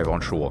lifeboats arrive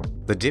on shore,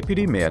 the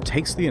deputy mayor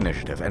takes the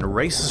initiative and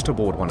races to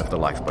board one of the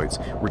lifeboats,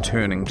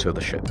 returning to the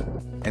ship,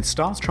 and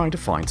starts trying to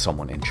find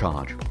someone in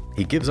charge.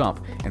 He gives up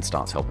and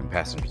starts helping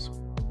passengers.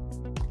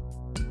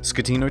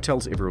 Schettino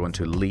tells everyone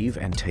to leave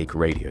and take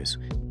radios,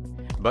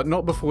 but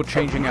not before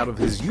changing out of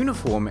his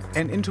uniform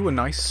and into a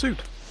nice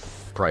suit.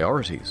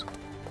 Priorities.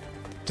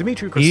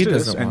 Dimitri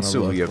Kostis and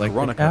Silvia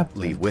Veronica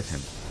leave with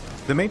him.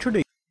 The maitre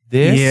d'...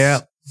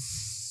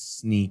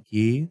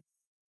 Sneaky.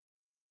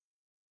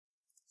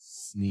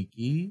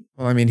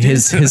 Well, I mean,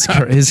 his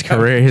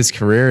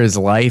career, his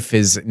life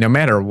is, no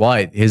matter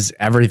what,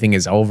 everything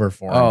is over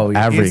for him. Oh,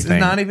 everything.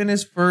 It's not even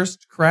his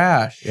first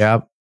crash.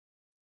 Yep.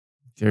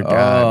 Dear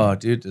God. Oh,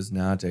 dude does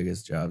not take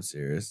his job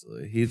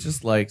seriously. He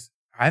just likes,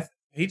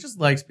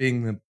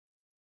 being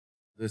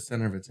the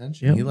center of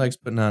attention. Yep. He likes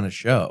putting on a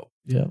show.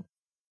 Yeah.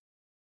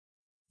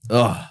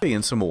 Ugh. He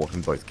and Sir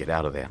Morton both get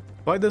out of there.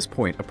 By this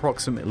point,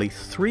 approximately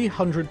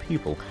 300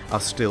 people are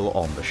still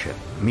on the ship.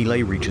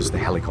 Mille reaches the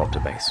helicopter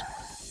base.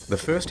 The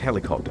first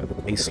helicopter,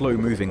 a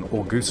slow-moving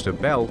Augusta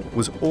Bell,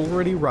 was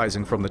already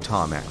rising from the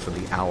tarmac for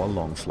the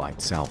hour-long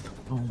flight south.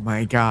 Oh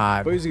my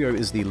God. Bozio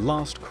is the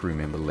last crew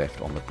member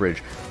left on the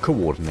bridge,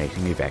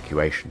 coordinating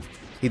evacuation.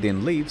 He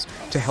then leaves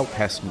to help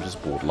passengers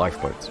board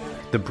lifeboats.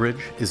 The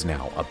bridge is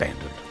now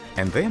abandoned.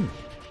 And then,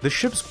 the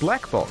ship's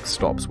black box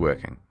stops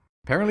working.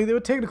 Apparently there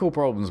were technical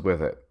problems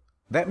with it.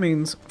 That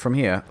means, from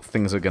here,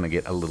 things are going to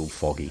get a little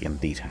foggy in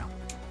detail.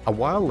 A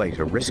while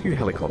later, rescue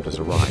helicopters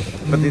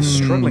arrive, but they're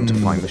struggling to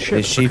find the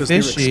ship because they're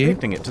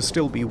expecting it to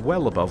still be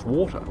well above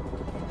water.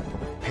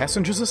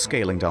 Passengers are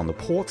scaling down the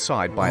port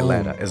side by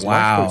ladder as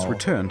lifeboats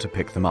return to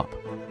pick them up.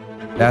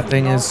 That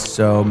thing is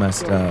so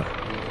messed up.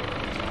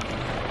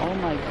 Oh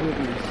my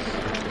goodness.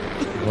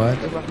 What?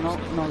 It was no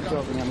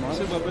joking, amor.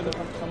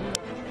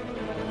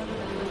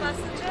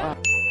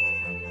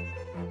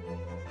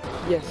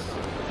 Yes.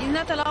 You're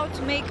not allowed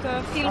to make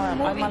a film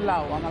movie. I'm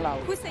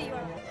allowed. Who say you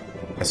are?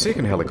 A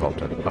second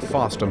helicopter, a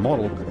faster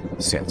model,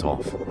 sets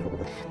off.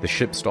 The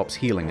ship stops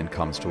heeling and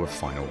comes to a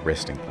final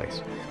resting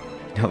place.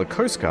 Now the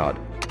Coast Guard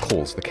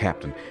calls the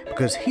captain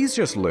because he's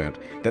just learned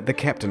that the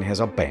captain has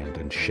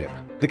abandoned ship.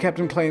 The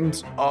captain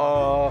claims,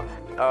 no,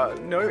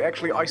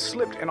 actually I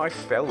slipped and I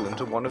fell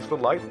into one of the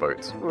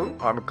lifeboats. Ooh,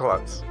 I'm a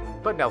klutz.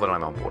 But now that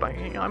I'm on board,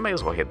 I may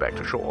as well head back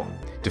to shore.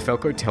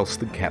 DeFalco tells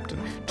the captain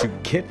to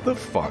get the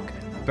fuck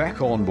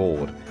back on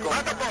board.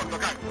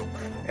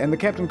 And the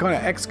captain kind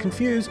of acts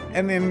confused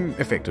and then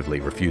effectively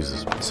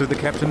refuses. So the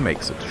captain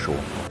makes it to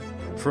shore.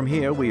 From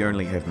here, we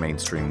only have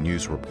mainstream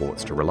news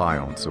reports to rely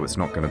on, so it's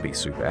not going to be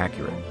super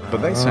accurate.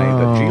 But they say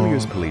that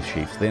Giglio's police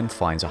chief then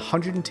finds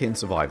 110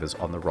 survivors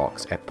on the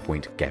rocks at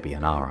Point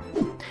Gabbianara.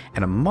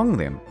 And among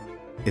them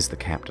is the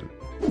captain.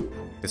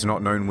 It's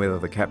not known whether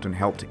the captain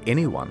helped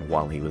anyone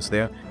while he was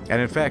there,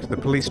 and in fact, the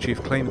police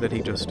chief claimed that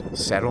he just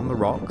sat on the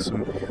rocks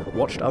and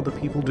watched other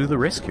people do the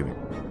rescuing.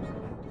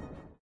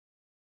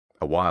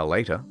 A while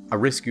later, a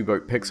rescue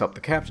boat picks up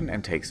the captain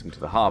and takes him to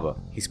the harbour.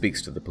 He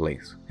speaks to the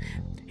police.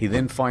 He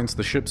then finds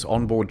the ship's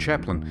onboard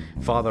chaplain,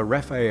 Father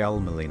Rafael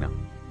Molina,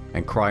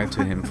 and cries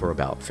to him for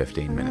about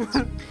 15 minutes.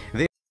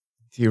 Do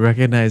you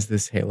recognize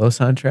this Halo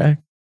soundtrack?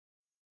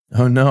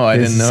 Oh no, I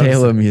didn't know.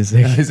 Halo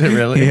music. Is it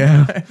really?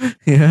 Yeah.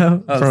 Yeah.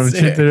 Oh, from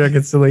sick. Ship to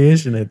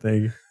Reconciliation, I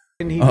think.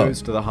 Then he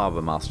goes to the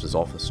harbour master's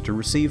office to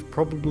receive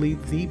probably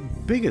the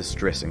biggest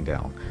dressing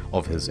down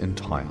of his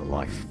entire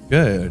life.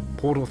 Good.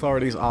 Port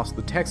authorities ask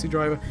the taxi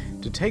driver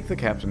to take the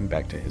captain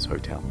back to his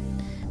hotel.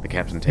 The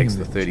captain takes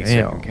the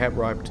 30-second cab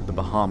ride to the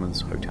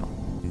Bahamas hotel.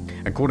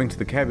 According to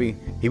the cabbie,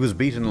 he was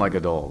beaten like a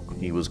dog.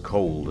 He was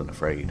cold and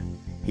afraid.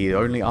 He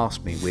only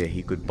asked me where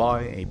he could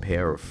buy a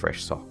pair of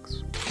fresh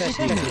socks.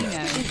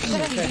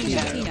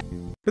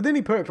 But then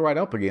he perked right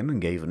up again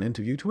and gave an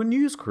interview to a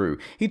news crew.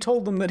 He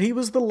told them that he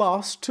was the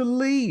last to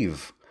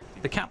leave.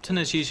 The captain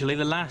is usually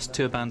the last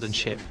to abandon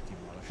ship.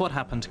 What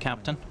happened,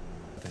 Captain?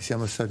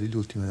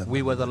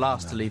 We were the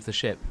last to leave the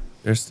ship.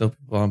 There's still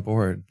people on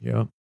board.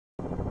 Yeah.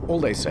 All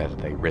day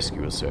Saturday,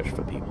 rescuers search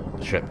for people on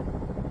the ship.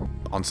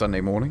 On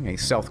Sunday morning, a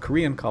South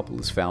Korean couple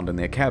is found in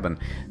their cabin,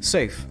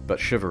 safe but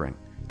shivering.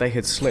 They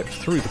had slept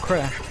through the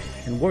crash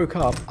and woke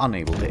up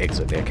unable to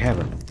exit their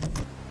cabin.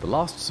 The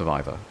last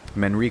survivor,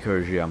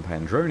 Manrico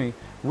Giampandroni,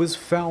 was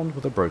found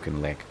with a broken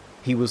leg.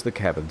 He was the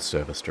cabin's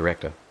service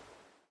director.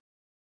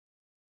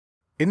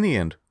 In the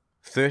end,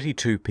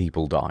 32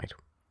 people died.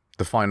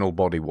 The final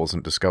body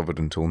wasn't discovered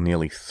until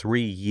nearly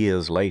 3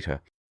 years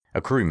later.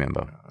 A crew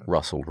member,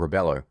 Russell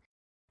Rebello,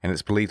 and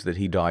it's believed that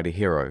he died a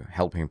hero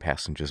helping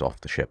passengers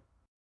off the ship.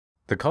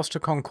 The Costa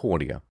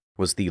Concordia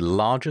was the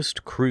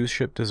largest cruise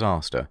ship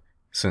disaster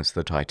since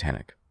the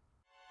Titanic.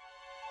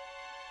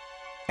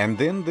 And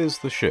then there's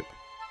the ship.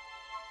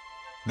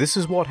 This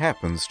is what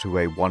happens to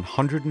a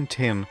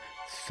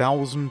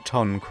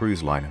 110,000-ton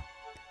cruise liner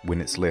when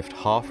it's left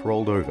half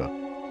rolled over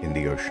in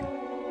the ocean.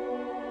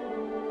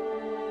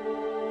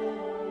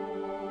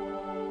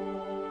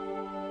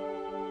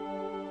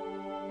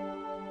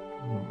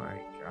 Oh my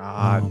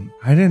God.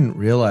 I didn't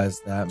realize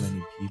that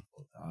many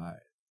people died.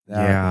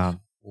 That is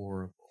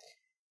horrible.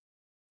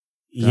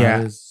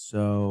 That is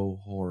so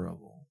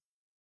horrible.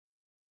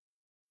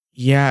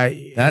 Yeah.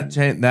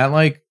 That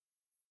like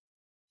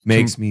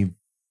makes me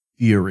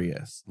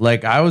furious.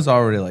 Like I was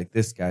already like,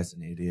 this guy's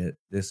an idiot.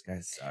 This guy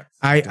sucks.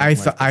 I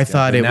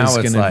thought it was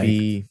going to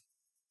be.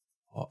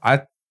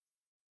 I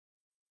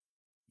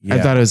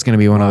thought it was going to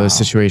be one of those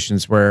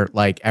situations where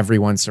like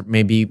everyone's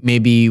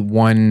maybe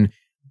one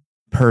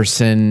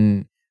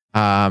person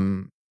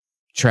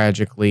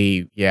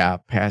tragically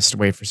passed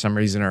away for some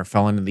reason or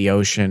fell into the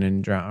ocean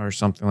and drowned or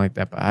something like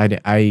that. But I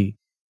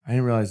didn't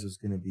realize it was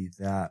going to be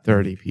that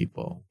 30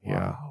 people.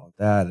 Wow,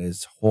 that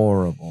is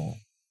horrible.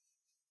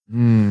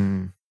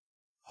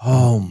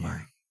 Oh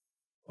my.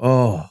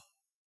 Oh.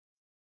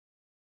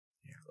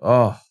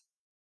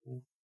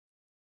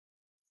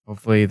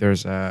 Hopefully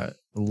there's a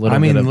little. I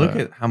mean, bit of look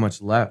at how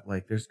much left.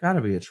 Like, there's got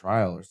to be a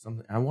trial or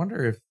something. I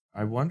wonder if.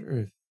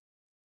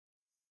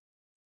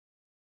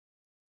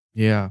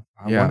 Yeah.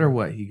 I wonder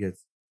what he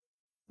gets.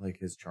 Like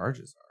his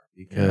charges are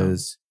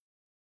because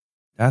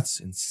that's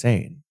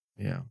insane.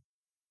 Yeah.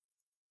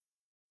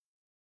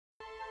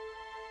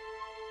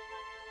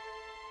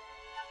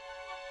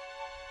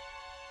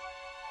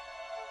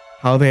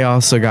 How they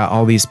also got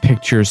all these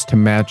pictures to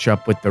match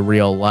up with the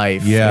real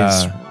life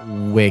is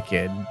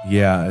wicked.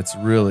 Yeah, it's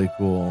really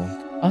cool.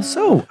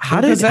 Also,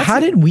 how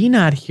did we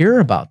not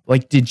hear about?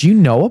 Like, did you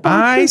know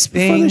about this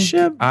before the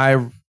ship?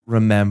 I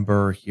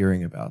remember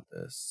hearing about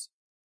this.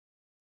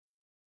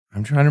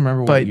 I'm trying to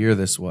remember what year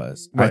this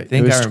was. Right, I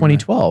think it was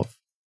 2012.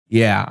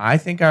 Yeah, I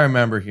think I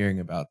remember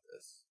hearing about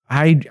this.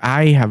 I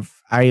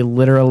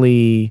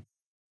literally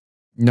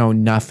know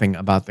nothing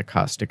about the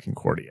Costa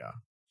Concordia.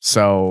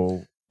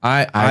 So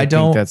I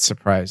think that's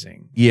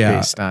surprising. Yeah.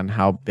 Based on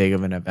how big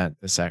of an event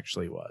this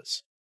actually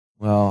was.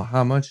 Well,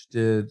 how much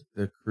did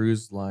the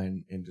cruise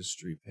line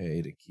industry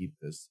pay to keep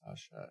this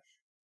hush hush?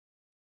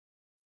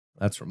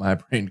 That's where my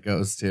brain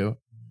goes to.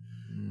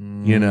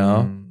 You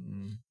know?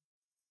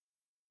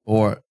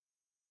 Or,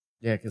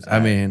 yeah, because I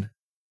mean,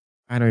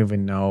 I don't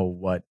even know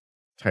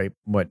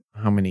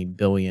how many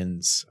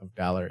billions of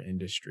dollar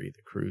industry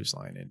the cruise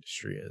line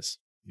industry is.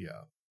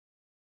 Yeah.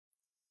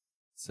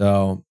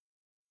 So,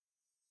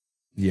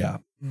 yeah.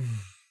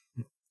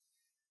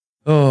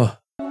 Oh,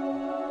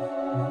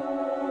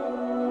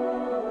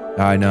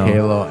 I know.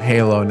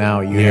 Halo.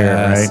 Now you hear it,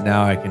 right?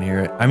 Now I can hear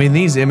it. I mean,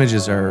 these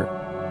images are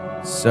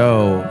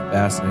so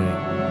fascinating.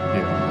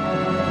 Yeah.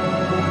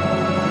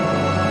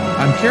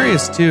 I'm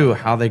curious too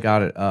how they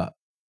got it up.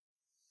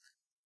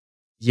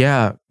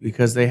 Yeah,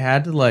 because they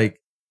had to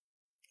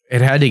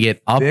it had to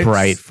get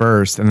upright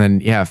first, and then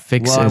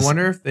fix it. Well, I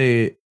wonder if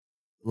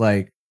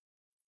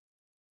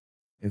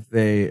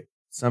they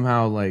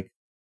somehow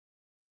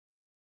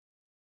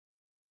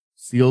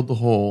sealed the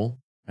hole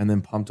and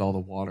then pumped all the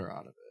water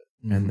out of it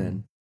and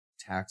then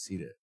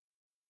taxied it.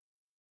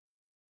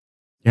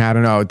 Yeah, I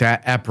don't know.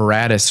 That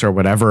apparatus or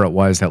whatever it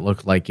was that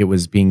looked like it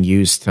was being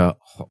used to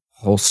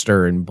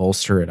holster and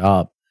bolster it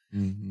up.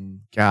 Mm-hmm.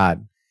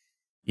 God.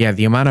 Yeah,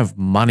 the amount of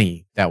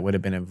money that would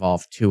have been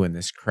involved too in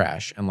this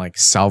crash and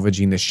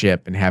salvaging the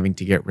ship and having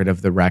to get rid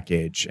of the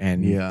wreckage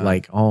and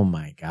oh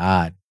my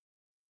God.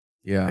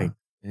 Yeah.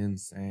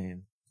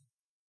 Insane.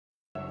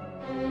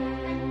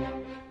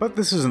 But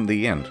this isn't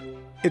the end.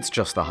 It's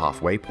just the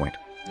halfway point.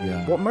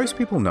 Yeah. What most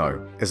people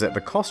know is that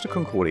the Costa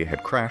Concordia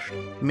had crashed,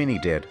 many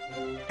dead,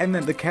 and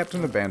that the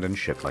captain abandoned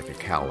ship like a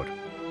coward.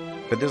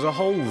 But there's a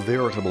whole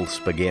veritable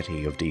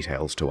spaghetti of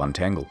details to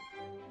untangle.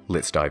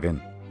 Let's dive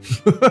in.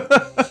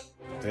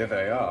 There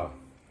they are.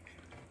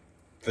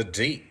 The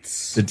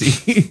deets. The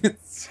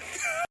deets.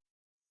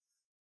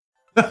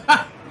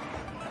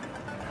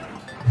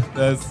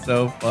 That's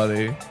so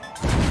funny.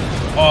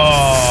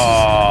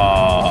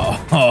 Oh.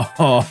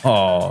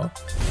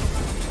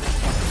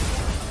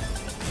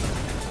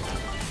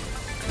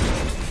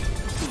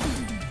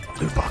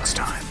 Blue box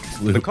time.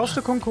 The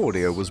Costa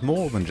Concordia was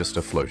more than just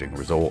a floating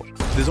resort.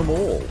 There's a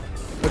mall,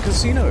 a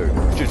casino,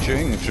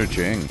 cha-ching,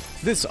 cha-ching.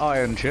 This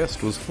iron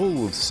chest was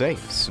full of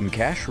safes and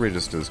cash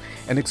registers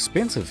and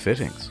expensive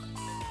fittings.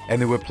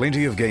 And there were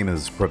plenty of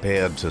gamers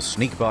prepared to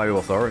sneak by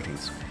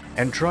authorities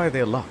and try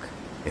their luck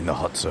in the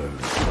hot zone.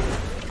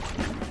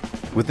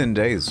 Within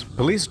days,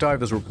 police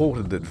divers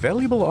reported that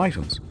valuable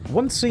items,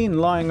 once seen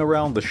lying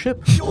around the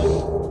ship,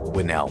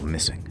 were now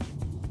missing.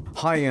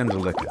 High-end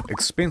liquor,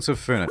 expensive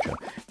furniture,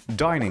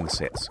 dining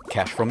sets,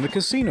 cash from the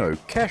casino,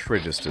 cash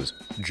registers,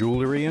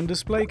 jewelry and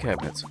display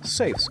cabinets,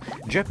 safes,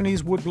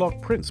 Japanese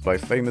woodblock prints by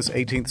famous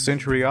 18th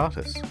century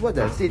artists, as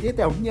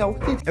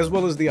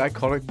well as the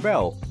iconic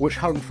bell, which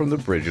hung from the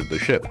bridge of the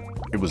ship.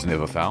 It was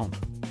never found.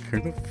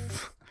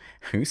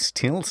 Who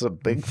steals a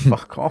big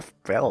fuck-off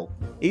bell?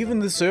 Even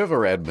the server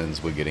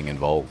admins were getting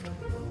involved.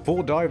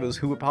 4 divers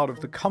who were part of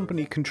the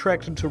company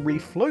contracted to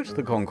refloat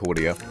the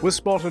Concordia were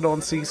spotted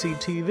on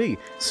CCTV,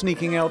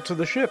 sneaking out to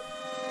the ship.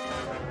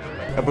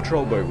 A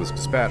patrol boat was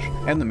dispatched,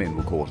 and the men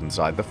were caught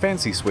inside the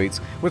fancy suites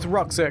with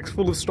rucksacks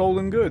full of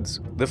stolen goods.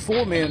 The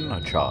 4 men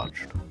are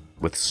charged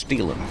with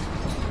stealing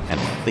and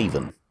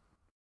thieving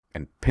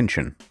and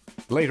pinching.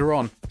 Later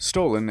on,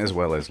 stolen as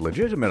well as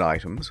legitimate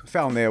items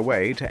found their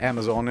way to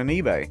Amazon and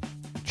eBay.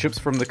 Chips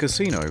from the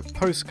casino,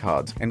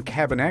 postcards, and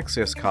cabin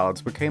access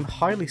cards became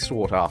highly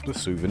sought after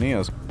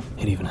souvenirs.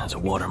 It even has a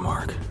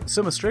watermark.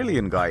 Some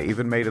Australian guy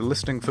even made a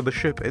listing for the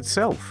ship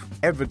itself,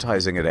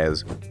 advertising it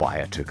as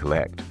buyer to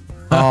collect.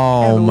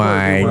 Oh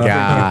my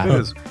God.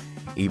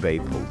 eBay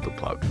pulled the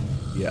plug.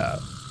 Yeah.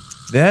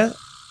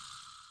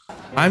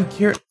 I'm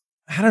curious.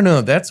 I don't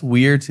know. That's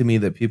weird to me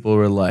that people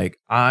were like,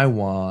 I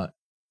want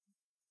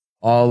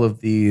all of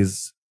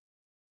these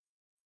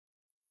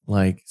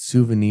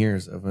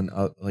souvenirs of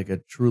a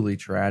truly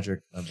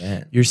tragic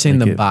event. You're saying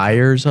the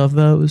buyers of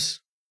those?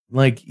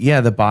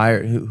 The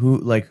buyer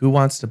who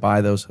wants to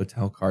buy those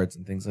hotel cards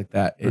and things like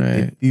that.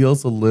 It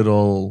feels a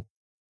little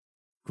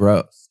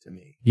gross to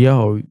me.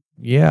 Yo,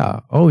 yeah.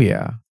 Oh,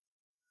 yeah.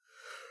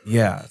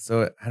 Yeah.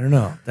 So I don't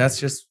know. That's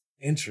just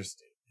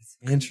interesting. It's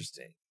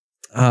interesting.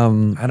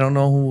 I don't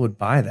know who would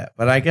buy that,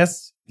 but I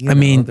guess,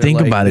 think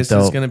about it though.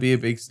 This is going to be a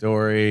big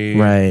story.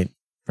 Right.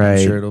 I'm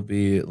sure it'll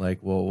be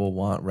we'll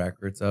want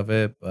records of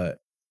it, but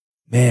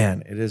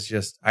man, it is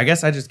just, I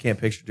guess I just can't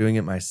picture doing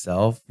it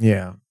myself.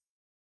 Yeah.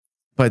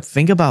 But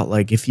think about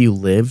if you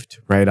lived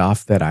right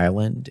off that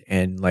island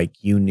and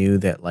you knew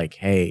that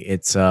hey,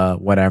 it's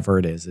whatever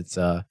it is, it's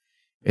a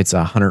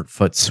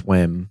 100-foot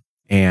swim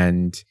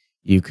and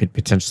you could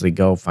potentially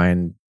go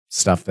find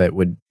stuff that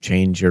would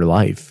change your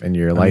life and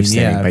your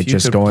lifestyle by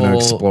just going to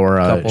explore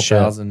a couple ship.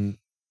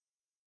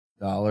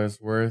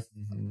 $1,000 worth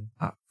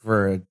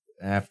for an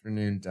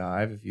afternoon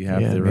dive if you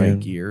have the right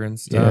gear and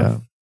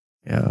stuff.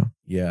 Yeah.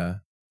 Yeah.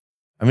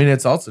 I mean,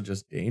 it's also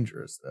just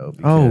dangerous though.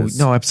 Oh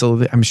no,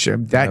 absolutely. I'm sure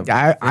that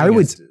I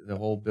would.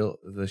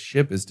 The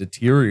ship is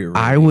deteriorating.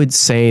 I would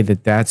say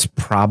that that's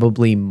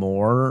probably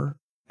more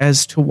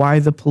as to why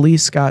the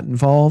police got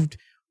involved.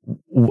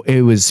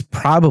 It was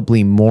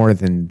probably more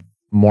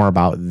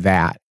about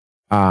that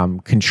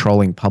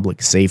controlling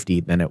public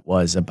safety than it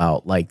was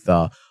about like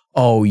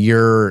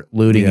you're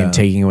looting and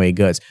taking away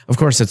goods. Of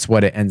course, that's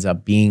what it ends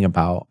up being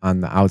about on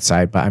the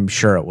outside, but I'm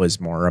sure it was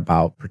more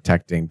about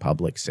protecting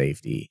public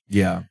safety.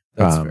 Yeah,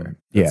 that's fair.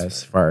 That's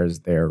as far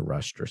as their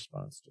rushed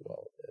response to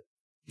all of it.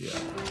 Yeah.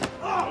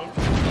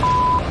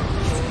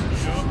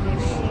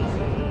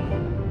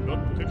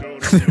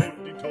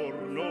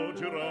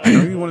 I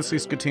know you want to see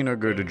Scatino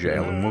go to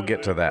jail, and we'll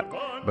get to that.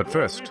 But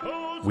first,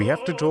 we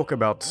have to talk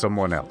about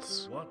someone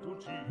else.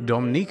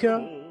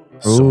 Dominika.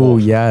 Oh,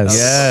 yes.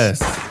 Yes.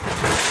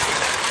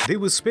 There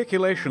was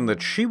speculation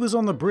that she was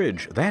on the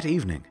bridge that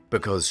evening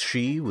because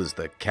she was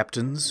the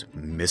captain's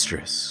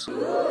mistress.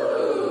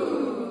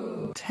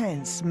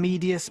 Intense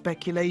media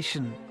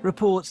speculation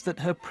reports that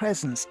her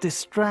presence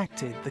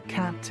distracted the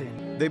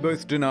captain. They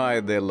both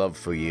denied their love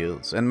for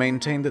years and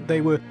maintained that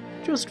they were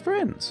just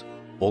friends.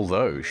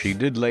 Although she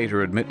did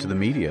later admit to the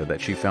media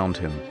that she found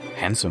him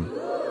handsome.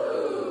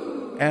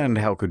 And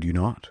how could you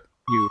not?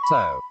 You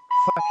so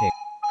fucking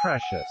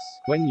precious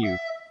when you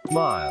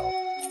smile.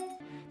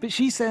 But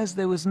she says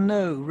there was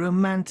no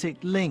romantic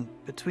link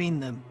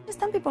between them.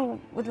 Some people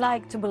would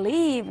like to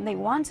believe, they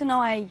want to know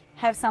I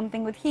have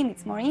something with him.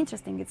 It's more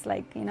interesting. It's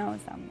like, you know,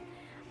 some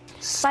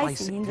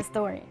spicy in the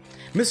story.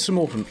 Mr.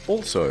 Morton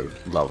also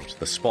loved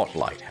the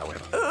spotlight,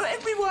 however.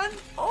 Everyone,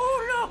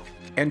 oh look!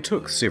 And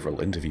took several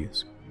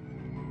interviews.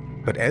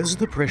 But as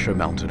the pressure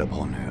mounted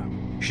upon her,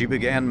 she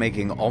began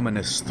making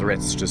ominous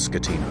threats to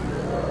Scatino,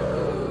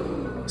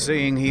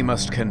 saying he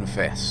must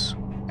confess,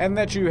 and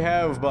that you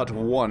have but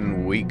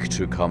 1 week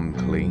to come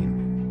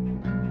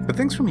clean. But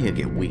things from here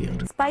get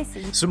weird.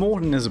 Spicy. Sir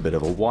Morton is a bit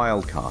of a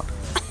wild card.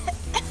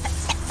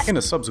 In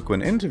a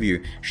subsequent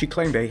interview, she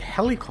claimed a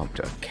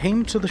helicopter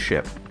came to the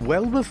ship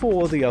well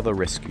before the other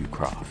rescue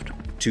craft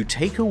to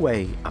take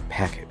away a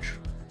package.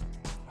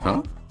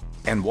 Huh?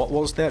 And what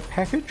was that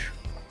package?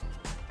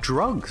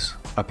 Drugs,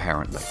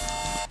 apparently.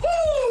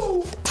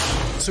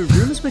 So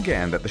rumors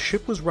began that the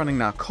ship was running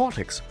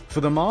narcotics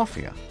for the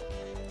mafia.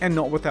 And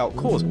not without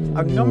cause.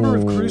 A number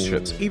of cruise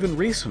ships, even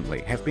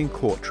recently, have been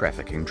caught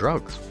trafficking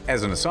drugs.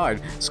 As an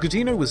aside,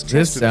 Scatino was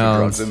tested for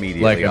drugs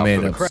immediately like a after the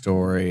made-up crash.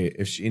 story.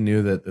 If she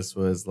knew that this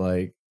was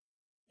like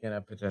gonna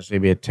potentially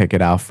be a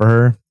ticket out for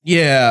her.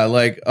 Yeah,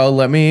 like, oh,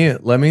 let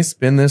me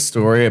spin this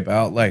story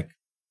about like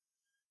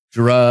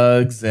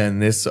drugs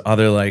and this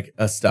other like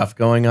stuff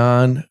going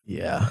on.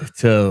 Yeah,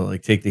 to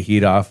like take the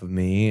heat off of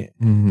me.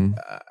 Mm-hmm.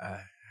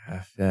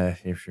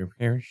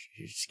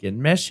 It's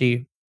getting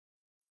messy.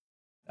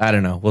 I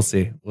don't know. We'll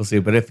see. We'll see.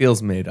 But it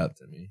feels made up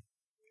to me.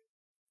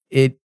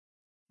 It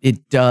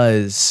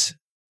does,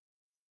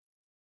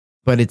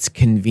 but it's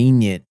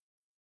convenient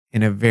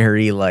in a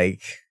very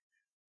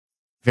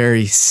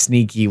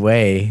sneaky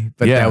way.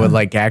 But that would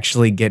like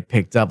actually get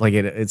picked up. Like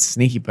it's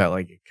sneaky, but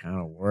like it kind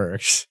of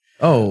works.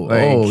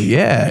 Oh,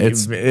 yeah.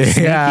 It's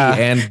sneaky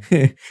and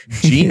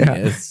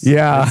genius.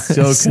 Yeah. It's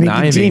so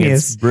conniving.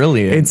 Genius. It's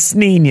brilliant. It's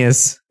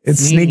sneenius. It's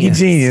sneaky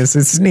genius.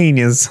 It's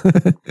sneenius.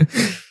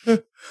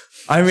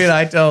 I mean,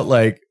 I don't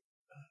like.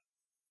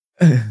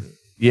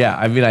 Yeah,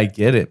 I mean, I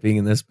get it being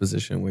in this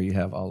position where you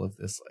have all of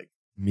this like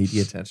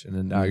media attention,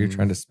 and now you're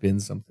trying to spin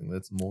something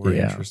that's more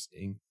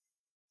interesting,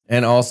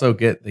 and also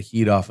get the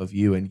heat off of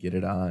you and get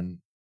it on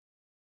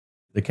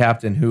the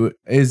captain, who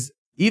is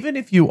even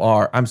if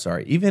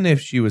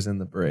she was in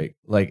the brig,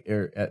 like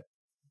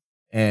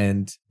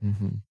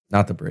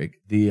not the brig,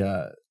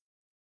 the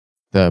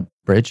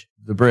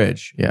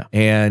bridge, yeah,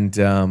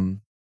 and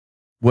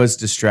was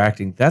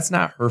distracting. That's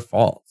not her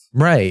fault.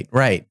 Right.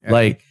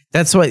 Like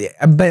that's what.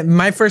 But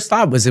my first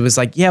thought was, it was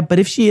like, yeah, but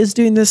if she is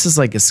doing this as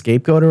like a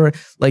scapegoat, or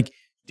like,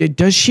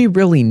 does she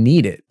really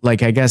need it?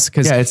 Like, I guess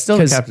because it's still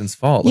the captain's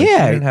fault. Like, she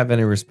didn't have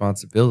any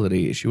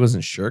responsibility. She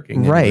wasn't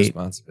shirking any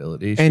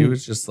responsibility. She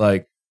was just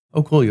like,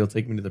 oh, cool, you'll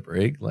take me to the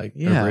brig, like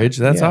the bridge.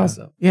 That's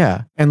awesome.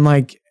 Yeah, and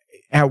like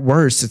at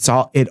worst,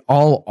 it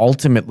all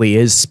ultimately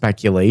is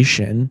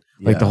speculation.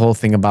 Like the whole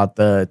thing about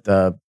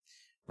the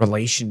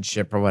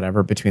relationship or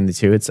whatever between the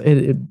two,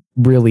 it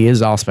really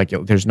is all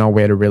speculative. There's no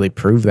way to really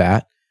prove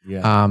that.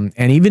 And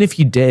even if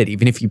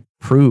you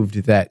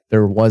proved that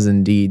there was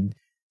indeed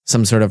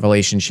some sort of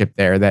relationship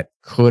there that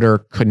could or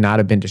could not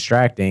have been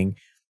distracting,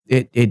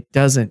 it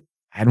doesn't.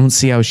 I don't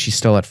see how she's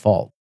still at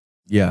fault.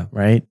 Yeah.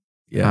 Right.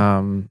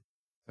 Yeah.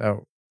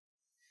 So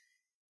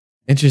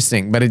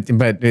interesting, but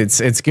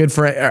it's good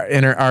for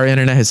our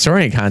internet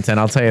historian content.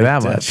 I'll tell you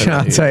that much.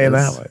 I'll tell you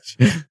that much.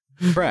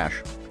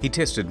 Crash. He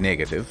tested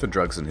negative for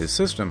drugs in his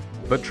system,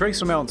 but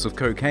trace amounts of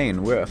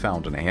cocaine were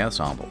found in a hair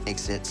sample.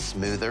 Makes it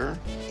smoother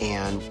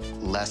and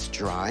less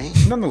dry.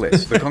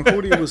 Nonetheless, the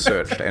Concordia was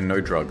searched and no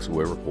drugs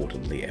were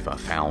reportedly ever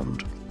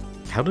found.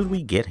 How did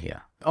we get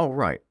here? Oh,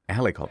 right, a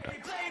helicopter.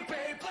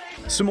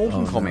 Sir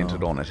Morton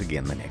commented on it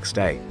again the next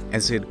day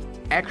and said,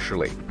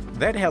 actually,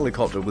 that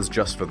helicopter was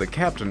just for the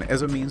captain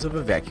as a means of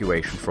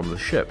evacuation from the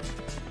ship.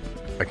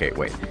 Okay,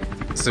 wait.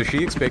 So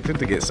she expected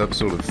to get some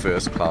sort of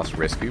first-class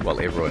rescue while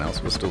everyone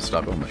else was still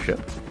stuck on the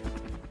ship?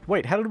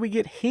 Wait, how did we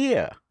get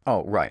here?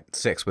 Oh, right,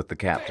 sex with the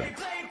captain.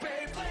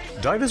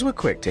 Divers were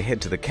quick to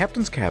head to the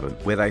captain's cabin,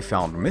 where they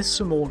found Miss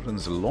Sir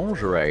Morton's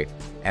lingerie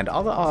and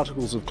other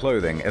articles of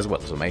clothing, as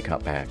well as a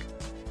makeup bag.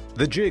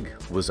 The jig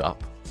was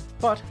up,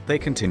 but they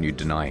continued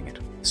denying it.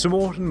 Sir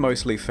Morton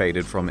mostly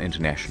faded from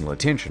international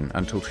attention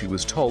until she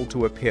was told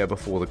to appear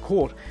before the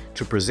court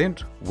to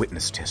present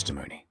witness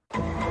testimony.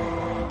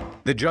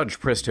 The judge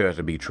pressed her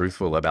to be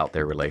truthful about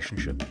their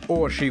relationship,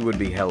 or she would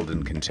be held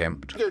in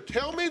contempt. Either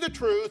tell me the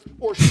truth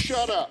or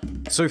shut up.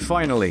 So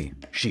finally,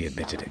 she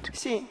admitted it.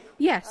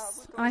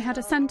 Yes, I had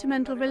a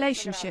sentimental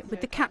relationship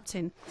with the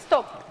captain.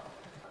 Stop.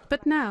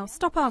 But now,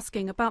 stop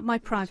asking about my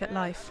private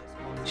life.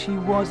 She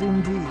was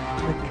indeed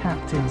the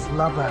captain's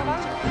lover.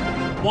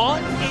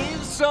 What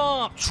is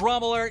up,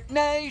 Trouble Alert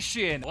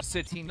Nation?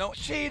 Scatino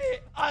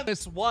cheated on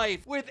his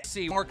wife with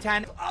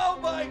C-Mortan. Oh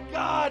my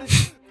god!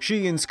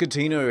 She and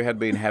Scatino had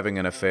been having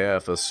an affair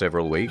for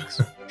several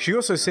weeks. She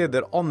also said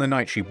that on the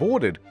night she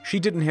boarded, she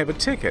didn't have a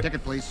ticket.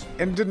 Ticket, please.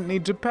 And didn't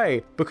need to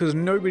pay, because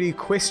nobody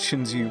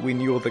questions you when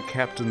you're the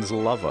captain's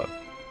lover.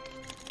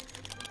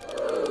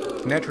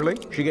 Naturally,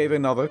 she gave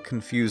another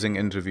confusing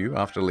interview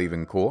after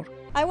leaving court.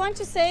 I want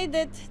to say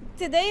that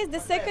today is the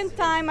second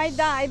time I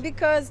die,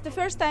 because the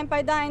first time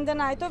I died in the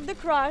night of the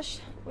crash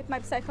with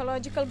my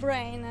psychological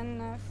brain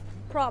and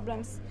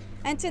problems.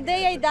 And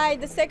today I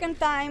died the second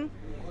time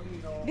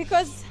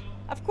because,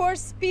 of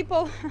course,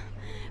 people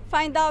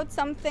find out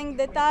something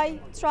that I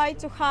try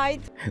to hide.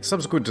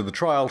 Subsequent to the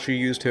trial, she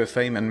used her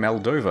fame in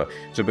Moldova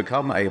to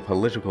become a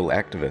political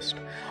activist,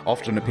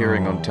 often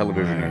appearing on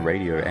television and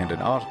radio and in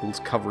articles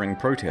covering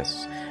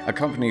protests,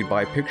 accompanied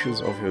by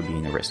pictures of her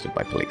being arrested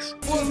by police.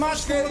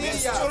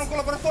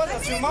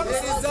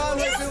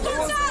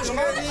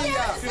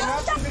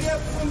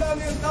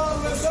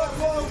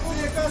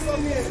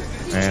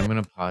 Alright, I'm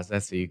gonna pause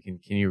that so you can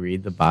you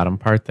read the bottom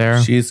part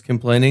there? She's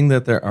complaining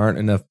that there aren't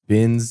enough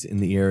bins in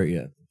the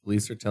area.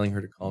 Police are telling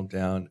her to calm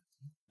down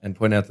and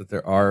point out that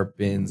there are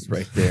bins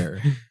right there.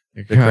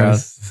 The crowd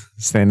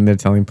standing there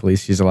telling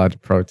police she's allowed to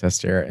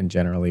protest here and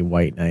generally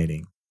white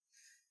knighting.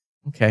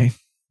 Okay.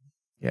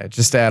 Yeah,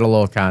 just to add a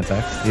little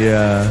context.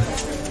 Yeah.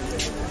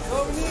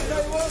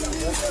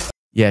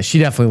 Yeah, she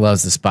definitely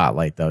loves the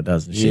spotlight though,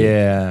 doesn't she?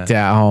 Yeah.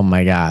 Oh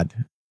my god.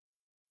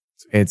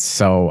 It's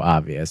so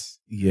obvious.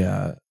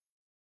 Yeah.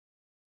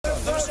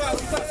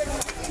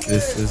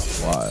 This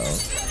is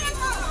wild.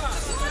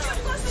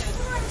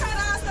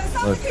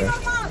 Okay.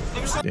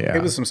 Yeah.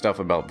 It was some stuff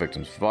about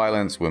victims'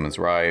 violence, women's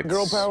rights,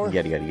 Girl power,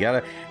 yada yada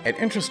yada. And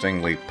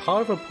interestingly,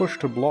 part of a push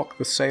to block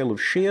the sale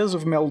of shares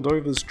of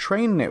Moldova's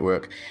train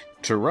network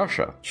to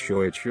Russia.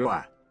 Sure.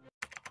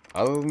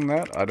 Other than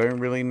that, I don't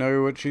really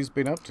know what she's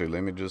been up to.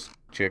 Let me just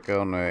check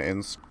on her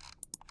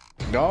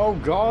Oh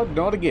god,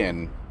 not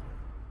again.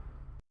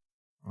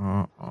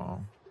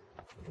 Uh-oh.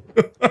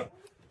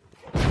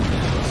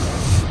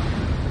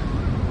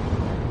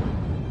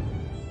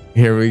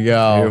 Here we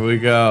go. Here we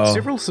go.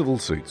 Several civil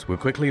suits were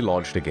quickly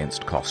lodged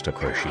against Costa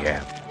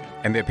Crociere,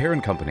 and their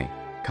parent company,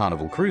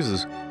 Carnival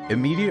Cruises,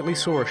 immediately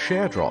saw a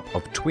share drop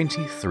of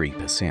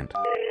 23%.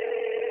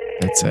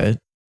 That's it.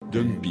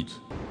 Don't beat.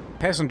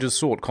 Passengers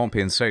sought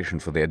compensation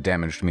for their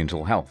damaged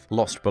mental health,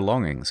 lost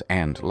belongings,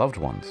 and loved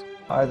ones.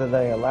 Either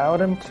they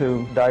allowed him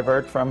to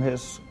divert from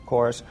his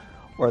course,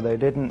 or they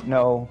didn't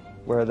know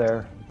where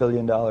their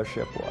billion-dollar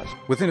ship was.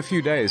 Within a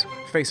few days,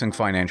 facing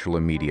financial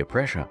and media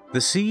pressure, the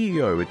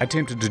CEO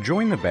attempted to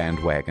join the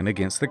bandwagon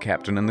against the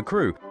captain and the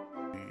crew.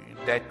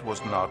 That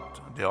was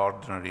not the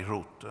ordinary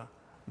route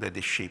that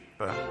the ship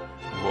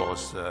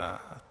was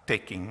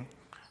taking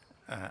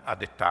at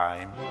the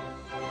time,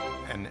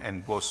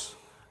 and was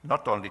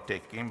not only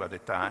taking, but the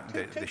time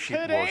the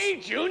ship was...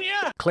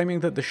 Claiming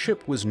that the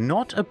ship was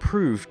not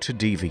approved to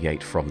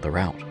deviate from the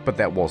route. But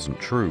that wasn't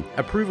true.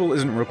 Approval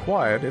isn't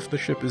required if the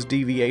ship is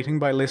deviating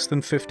by less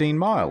than 15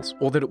 miles,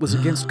 or that it was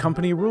against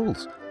company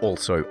rules.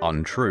 Also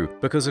untrue,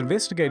 because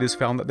investigators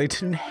found that they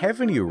didn't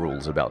have any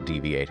rules about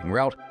deviating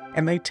route,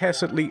 and they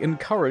tacitly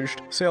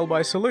encouraged sail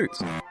by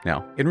salutes.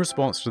 Now, in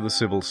response to the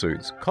civil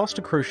suits,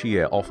 Costa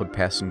Crociere offered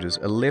passengers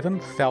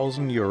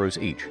 11,000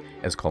 euros each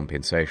as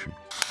compensation.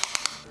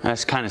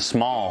 That's kind of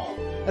small.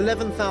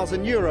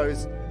 11,000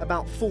 euros,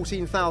 about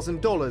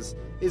 $14,000,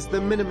 is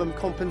the minimum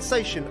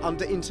compensation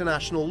under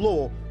international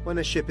law when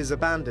a ship is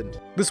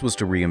abandoned. This was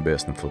to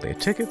reimburse them for their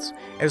tickets,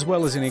 as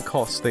well as any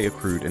costs they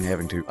accrued in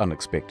having to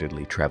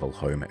unexpectedly travel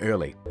home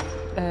early.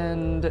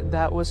 And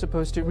that was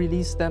supposed to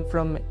release them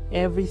from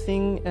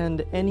everything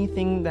and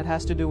anything that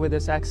has to do with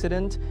this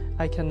accident.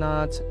 I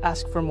cannot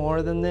ask for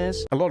more than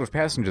this. A lot of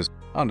passengers,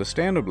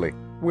 understandably,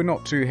 were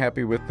not too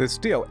happy with this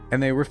deal,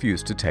 and they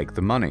refused to take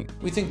the money.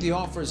 We think the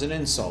offer is an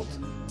insult.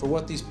 For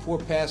what these poor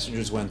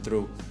passengers went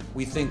through,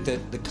 we think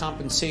that the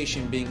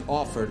compensation being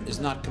offered is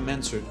not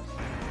commensurate.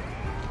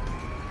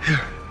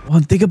 Well,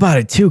 think about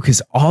it too,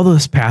 because all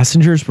those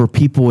passengers were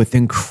people with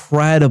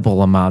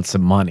incredible amounts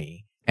of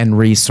money. and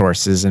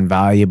resources and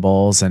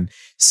valuables. And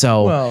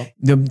so Well,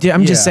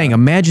 I'm just saying,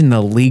 imagine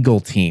the legal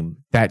team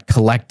that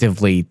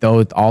collectively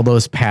all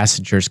those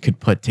passengers could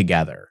put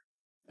together.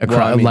 Well,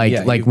 I mean, like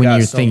you've when got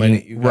you're so thinking,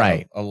 many- you've got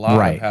right, a lot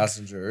right. of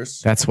passengers.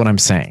 That's what I'm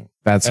saying.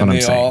 That's and what I'm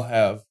they saying. all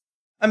have.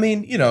 I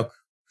mean, you know,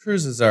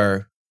 cruises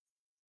are.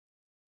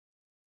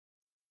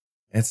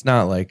 It's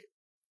not like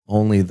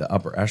only the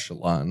upper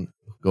echelon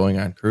going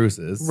on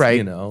cruises, Right.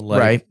 You know, like,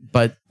 right.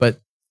 But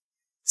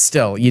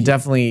still, you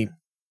definitely.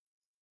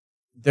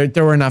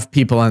 There were enough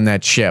people on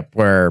that ship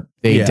where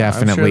they I'm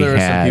definitely sure there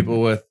had were some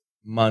people with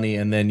money,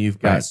 and then you've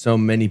got Right. so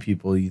many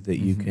people that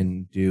you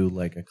can do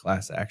like a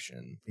class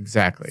action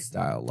exactly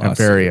style a lawsuit.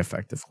 very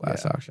effective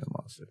class action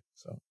lawsuit.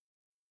 So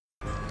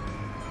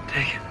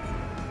Take it.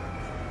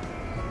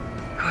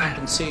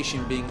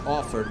 Compensation being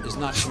offered is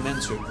not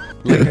commensurate.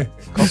 Later,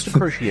 Costa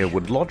Crociere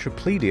would lodge a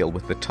plea deal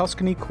with the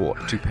Tuscany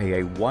court to pay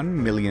a €1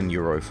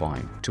 million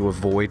fine to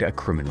avoid a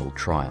criminal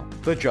trial.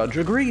 The judge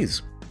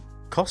agrees.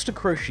 Costa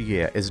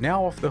Crociere is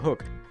now off the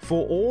hook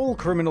for all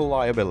criminal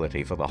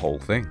liability for the whole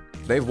thing.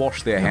 They've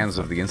washed their hands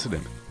of the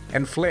incident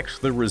and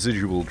flecked the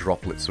residual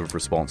droplets of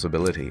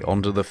responsibility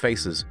onto the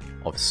faces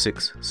of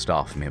 6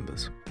 staff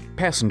members.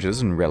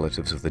 Passengers and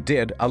relatives of the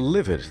dead are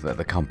livid that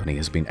the company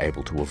has been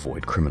able to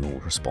avoid criminal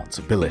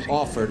responsibility.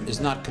 Offered is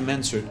not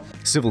commensurate.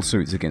 Civil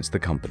suits against the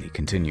company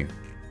continue.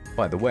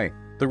 By the way,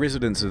 the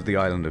residents of the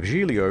island of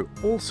Giglio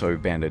also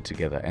banded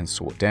together and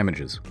sought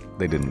damages.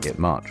 They didn't get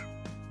much.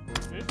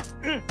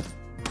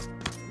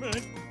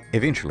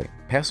 Eventually,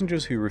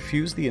 passengers who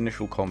refused the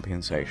initial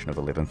compensation of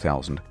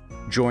 $11,000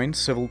 joined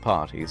civil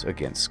parties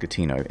against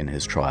Scatino in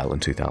his trial in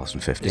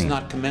 2015. Is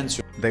not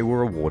commensurate. They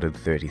were awarded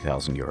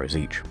 €30,000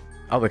 each.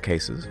 Other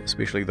cases,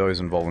 especially those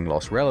involving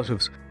lost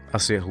relatives, are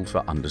settled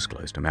for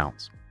undisclosed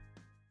amounts.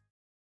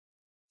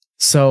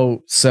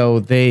 So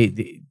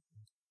they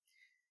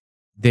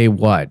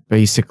what?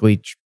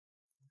 Basically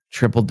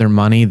tripled their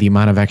money, the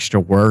amount of extra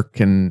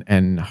work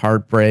and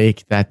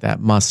heartbreak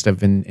that must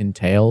have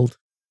entailed.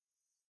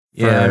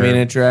 Yeah, I mean,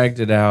 it dragged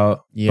it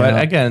out. Yeah.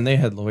 But again, they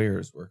had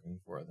lawyers working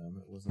for them.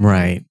 It wasn't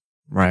Right.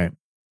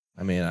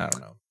 I mean, I don't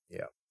know.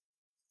 Yeah.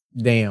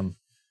 Damn.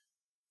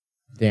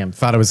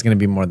 Thought it was going to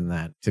be more than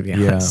that, to be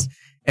honest.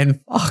 And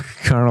fuck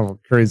Carnival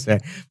Cruise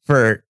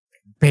for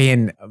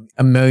paying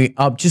 $1 million.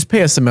 Just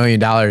pay us $1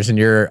 million and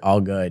you're all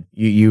good.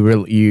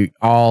 You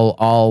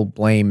all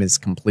blame is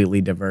completely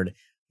diverted.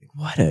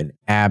 What an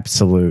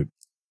absolute.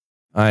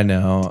 I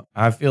know.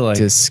 I feel like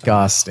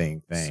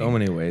disgusting thing. So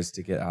many ways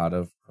to get out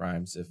of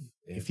crimes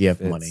if you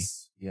have money.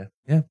 Yeah.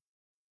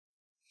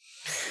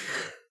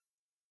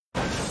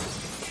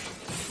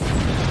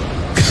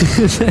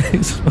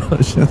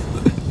 Explosion.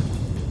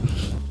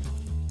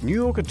 New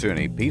York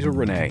attorney Peter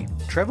Renee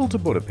traveled to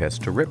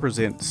Budapest to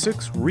represent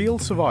 6 real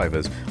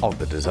survivors of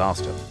the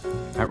disaster.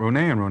 At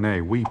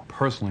Renee, we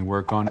personally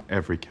work on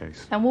every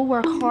case. And we'll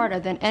work harder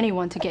than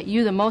anyone to get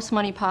you the most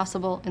money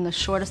possible in the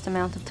shortest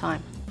amount of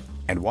time.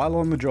 And while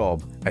on the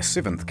job, a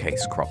 7th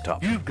case cropped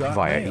up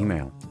via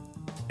email.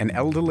 An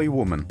elderly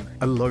woman,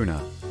 Alona,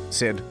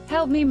 said,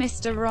 "Help me,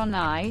 Mr.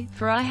 Ronai,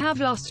 for I have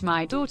lost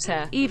my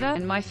daughter, Eva,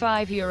 and my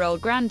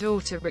 5-year-old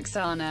granddaughter,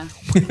 Roxana."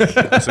 So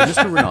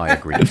Mr. Renai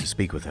agreed to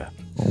speak with her.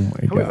 Oh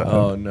my However,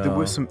 God. there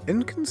were some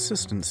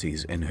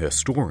inconsistencies in her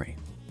story.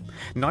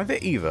 Neither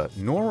Eva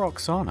nor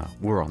Roxana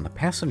were on the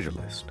passenger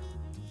list.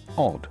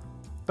 Odd,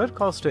 but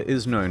Costa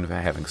is known for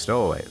having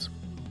stowaways.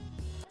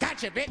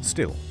 Gotcha, bitch.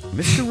 Still,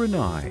 Mr.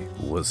 Renai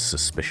was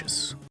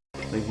suspicious.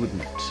 They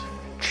wouldn't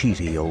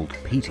cheaty old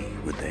Petey,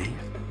 would they?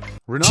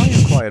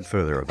 Renai inquired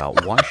further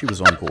about why she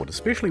was on board,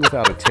 especially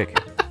without a ticket.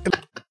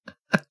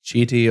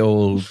 Cheaty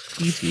old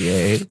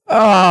PTA.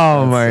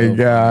 Oh my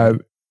God.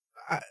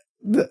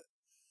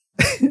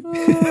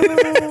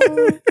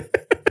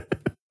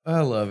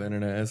 I love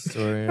internet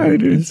history. I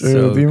do It's too.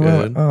 so The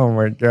amount- good. oh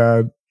my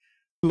God.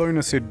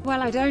 Lona said,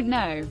 "Well, I don't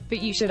know, but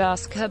you should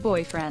ask her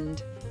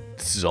boyfriend.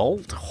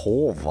 Zolt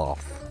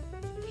Horvath.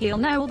 He'll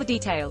know all the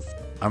details."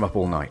 I'm up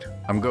all night.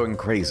 I'm going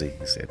crazy,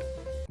 he said.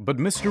 But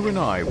Mr.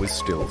 Renai was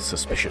still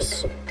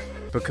suspicious.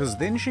 Because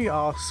then she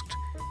asked,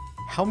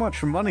 "How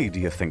much money do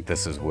you think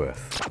this is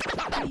worth?"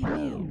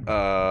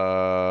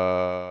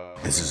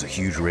 This is a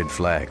huge red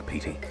flag,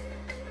 Petey.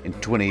 In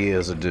 20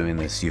 years of doing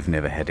this, you've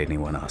never had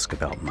anyone ask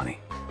about money.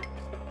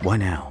 Why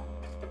now?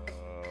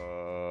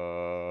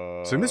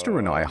 So Mr.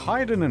 Renai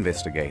hired an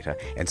investigator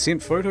and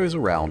sent photos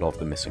around of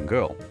the missing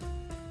girl.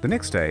 The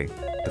next day,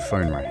 the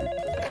phone rang.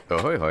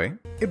 Ahoy hoy,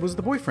 it was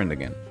the boyfriend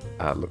again.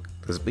 Look,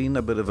 there's been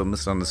a bit of a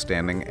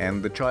misunderstanding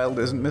and the child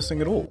isn't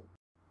missing at all.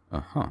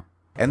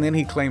 And then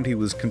he claimed he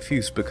was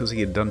confused because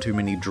he had done too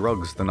many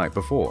drugs the night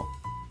before.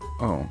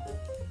 Oh,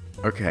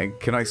 okay,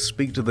 can I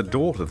speak to the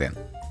daughter then?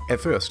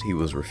 At first, he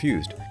was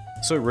refused.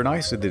 So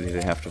Renai said that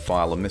he'd have to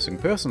file a missing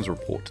persons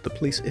report to the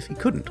police if he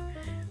couldn't.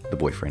 The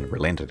boyfriend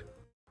relented.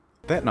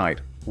 That night,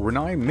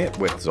 Renai met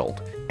with Zolt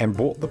and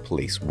brought the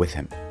police with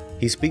him.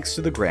 He speaks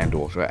to the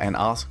granddaughter and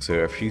asks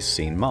her if she's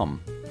seen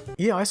Mum.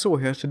 Yeah, I saw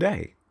her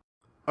today.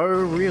 Oh,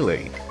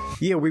 really?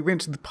 Yeah, we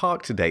went to the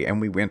park today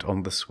and we went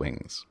on the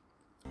swings.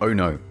 Oh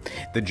no,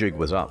 the jig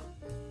was up.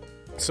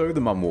 So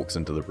the mum walks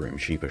into the room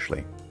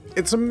sheepishly.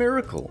 It's a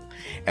miracle!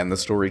 And the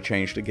story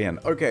changed again.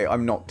 Okay,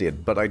 I'm not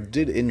dead, but I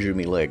did injure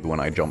my leg when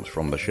I jumped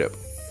from the ship.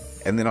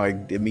 And then I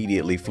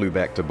immediately flew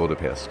back to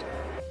Budapest.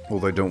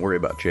 Although don't worry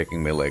about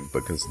checking my leg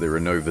because there are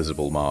no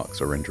visible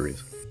marks or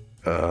injuries.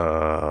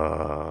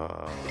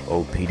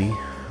 Oh, Petey,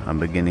 I'm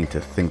beginning to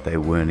think they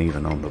weren't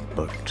even on the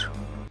boat.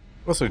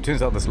 Also, it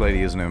turns out this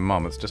lady isn't her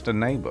mum, it's just a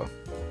neighbor.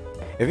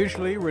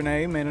 Eventually,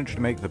 Renee managed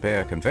to make the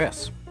pair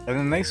confess. And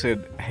then they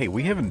said, hey,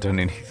 we haven't done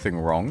anything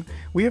wrong.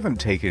 We haven't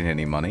taken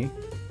any money.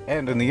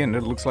 And in the end,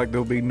 it looks like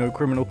there'll be no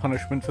criminal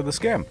punishment for the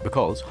scam,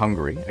 because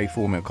Hungary, a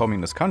former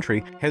communist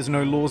country, has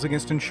no laws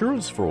against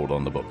insurance fraud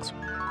on the books.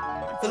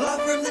 The law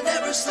firm that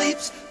never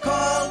sleeps,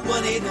 call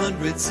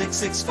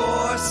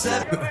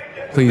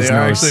 1-800-6647. Please, they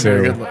are no, actually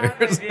sir. very good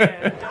lawyers.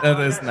 That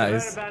is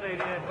nice.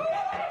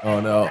 Oh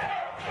no.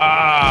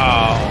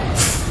 Ow.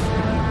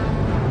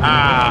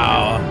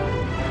 Ow.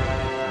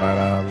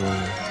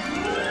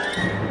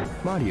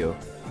 Mario,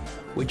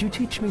 would you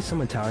teach me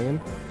some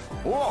Italian?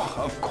 Oh,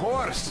 of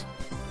course.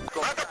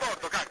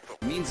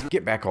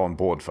 Get back on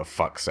board, for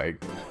fuck's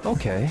sake.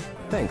 Okay,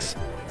 thanks.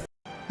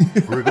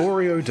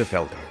 Gregorio De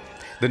Falco,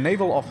 the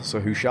naval officer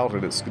who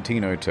shouted at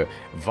Schettino to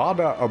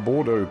 "Vada a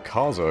bordo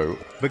caso,"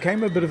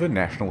 became a bit of a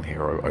national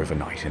hero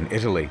overnight in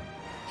Italy.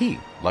 He,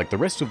 like the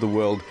rest of the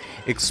world,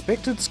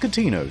 expected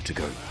Schettino to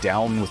go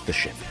down with the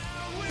ship.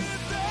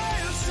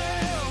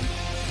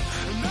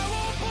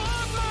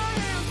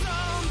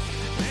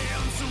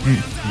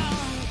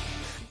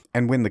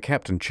 And when the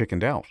captain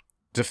chickened out,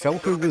 De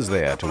Falco was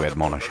there to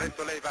admonish him.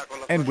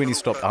 And when he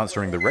stopped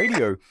answering the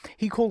radio,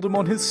 he called him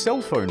on his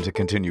cell phone to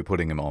continue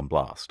putting him on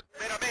blast.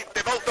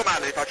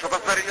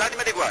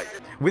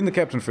 When the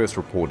captain first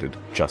reported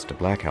just a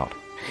blackout,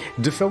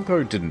 De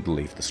Falco didn't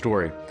believe the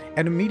story,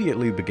 and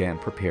immediately began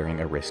preparing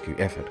a rescue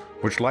effort,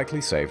 which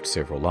likely saved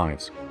several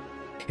lives.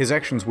 His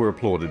actions were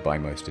applauded by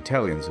most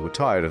Italians who were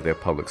tired of their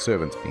public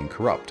servants being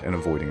corrupt and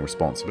avoiding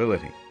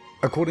responsibility.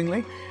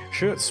 Accordingly,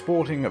 shirts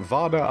sporting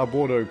 "Vada a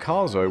bordo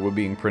caso" were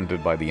being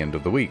printed by the end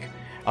of the week,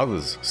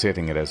 others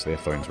setting it as their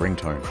phone's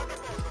ringtone.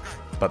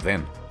 But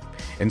then,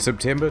 in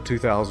September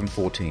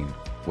 2014,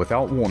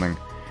 without warning,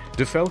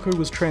 De Falco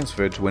was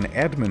transferred to an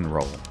admin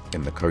role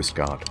in the Coast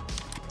Guard.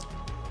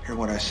 Hear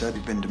what I said?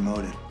 You've been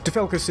demoted. De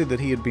Falco said that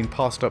he had been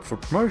passed up for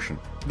promotion,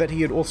 that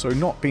he had also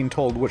not been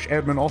told which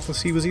admin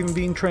office he was even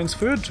being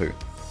transferred to,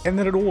 and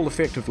that it all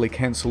effectively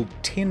cancelled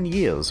 10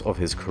 years of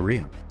his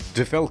career.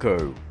 De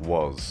Falco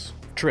was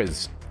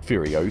tres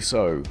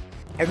furioso,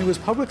 and there was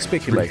public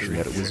speculation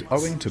that it was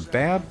owing to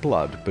bad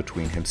blood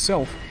between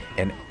himself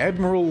and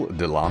Admiral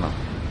Delano,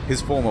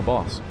 his former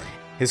boss.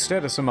 His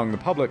status among the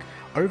public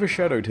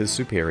overshadowed his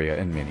superior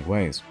in many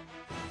ways.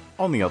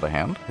 On the other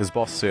hand, his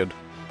boss said,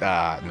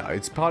 no,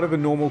 it's part of a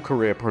normal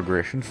career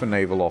progression for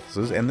naval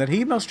officers and that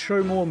he must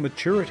show more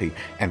maturity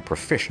and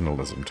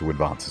professionalism to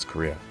advance his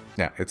career.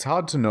 Now, it's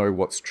hard to know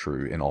what's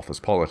true in office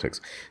politics,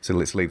 so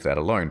let's leave that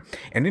alone.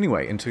 And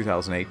anyway, in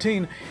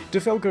 2018, De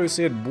Falco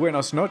said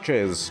 "Buenas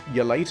noches,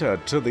 ya later"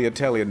 to the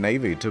Italian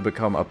Navy to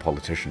become a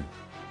politician.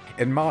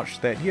 In March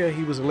that year,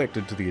 he was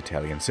elected to the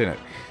Italian Senate,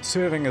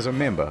 serving as a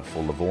member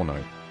for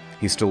Livorno.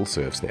 He still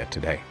serves there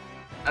today.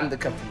 I'm the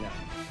captain now.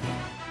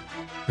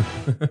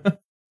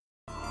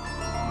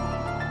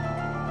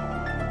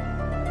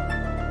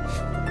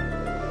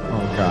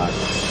 Oh, God.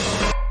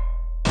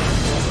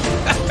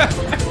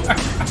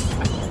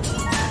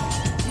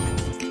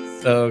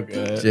 So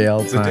good.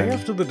 Jail The day time.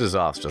 after the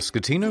disaster,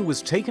 Schettino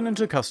was taken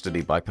into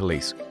custody by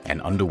police and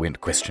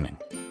underwent questioning.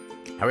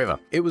 However,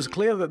 it was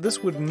clear that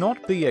this would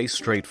not be a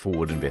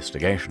straightforward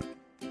investigation.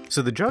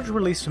 So the judge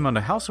released him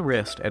under house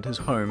arrest at his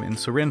home in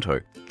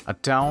Sorrento, a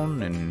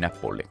town in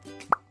Napoli.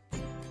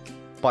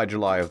 By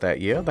July of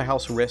that year, the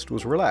house arrest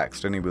was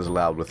relaxed and he was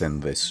allowed within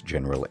this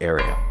general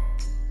area.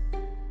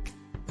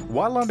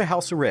 While under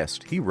house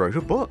arrest, he wrote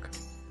a book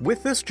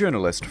with this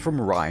journalist from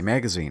Rai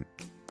magazine.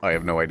 I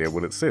have no idea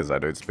what it says, I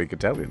don't speak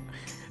Italian.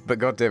 But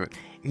goddammit,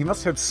 he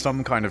must have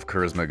some kind of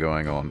charisma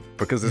going on,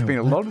 because there's been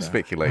a lot of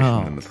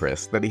speculation in the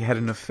press that he had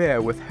an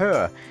affair with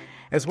her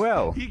as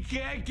well. You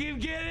can't keep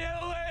getting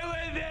away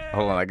with it!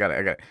 Hold on, I got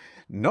it.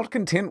 Not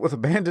content with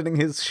abandoning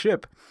his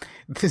ship,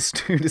 this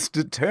dude is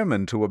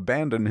determined to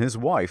abandon his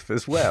wife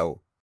as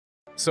well.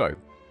 So,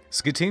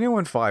 Schettino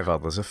and 5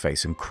 others are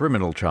facing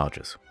criminal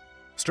charges.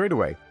 Straight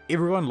away,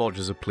 everyone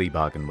lodges a plea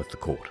bargain with the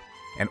court.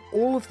 And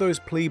all of those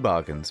plea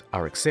bargains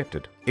are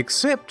accepted,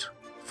 except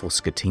for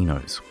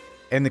Schettino's.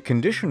 And the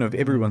condition of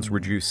everyone's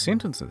reduced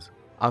sentences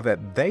are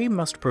that they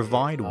must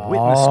provide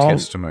witness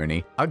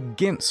testimony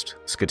against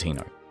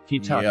Schettino. He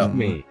touched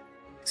me.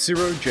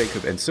 Ciro,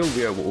 Jacob, and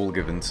Silvia were all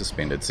given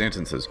suspended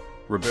sentences.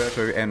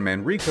 Roberto and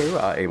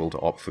Manrico are able to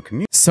opt for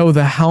community. So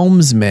the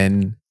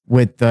helmsman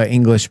with the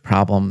English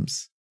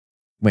problems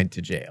went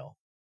to jail.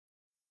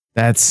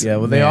 That's yeah.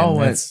 Well, they all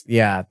went.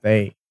 Yeah,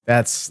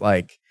 that's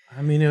like.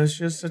 I mean, it was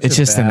just such it's a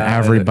just an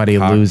bad everybody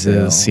cocktail.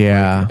 loses.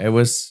 Yeah,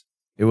 like,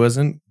 it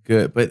wasn't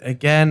good. But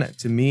again,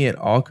 to me, it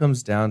all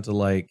comes down to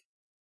like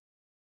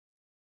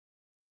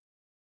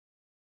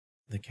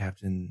the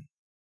captain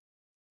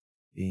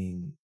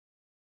being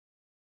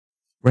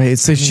right.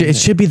 So it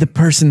should be the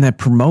person that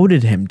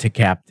promoted him to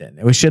captain.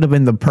 It should have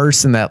been the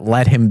person that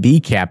let him be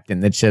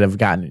captain that should have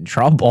gotten in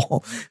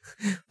trouble.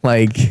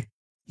 Like,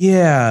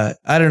 yeah,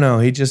 I don't know.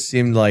 He just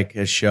seemed like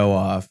a show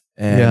off,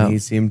 and he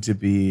seemed to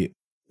be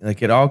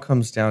like, it all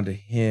comes down to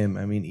him.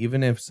 I mean,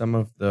 even if some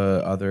of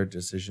the other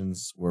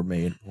decisions were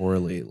made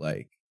poorly,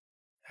 like,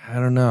 I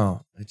don't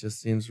know. It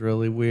just seems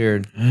really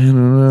weird. I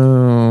don't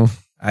know.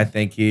 I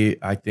think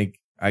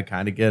I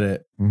kind of get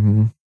it.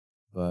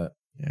 But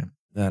yeah,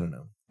 I don't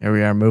know. Here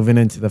we are moving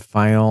into the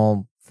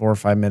final 4 or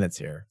 5 minutes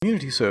here.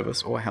 Community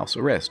service or house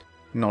arrest.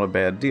 Not a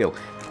bad deal.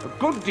 A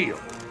good deal.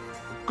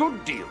 A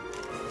good deal.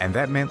 And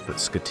that meant that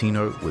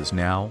Schettino was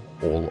now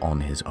all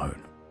on his own.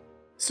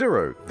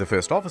 Ciro, the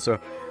first officer,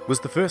 was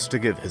the first to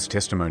give his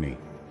testimony.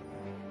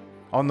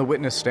 On the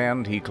witness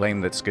stand, he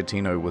claimed that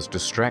Schettino was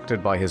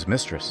distracted by his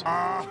mistress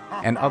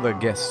and other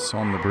guests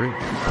on the bridge.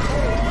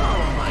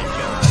 Oh my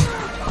God.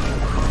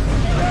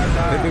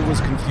 That there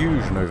was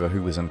confusion over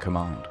who was in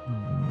command.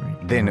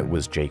 Then it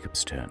was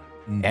Jacob's turn.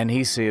 And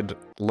he said,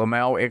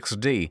 Lamau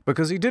XD,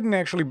 because he didn't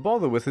actually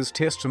bother with his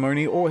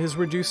testimony or his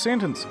reduced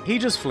sentence. He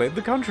just fled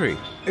the country.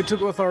 It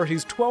took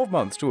authorities 12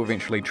 months to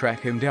eventually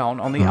track him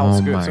down on the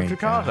outskirts of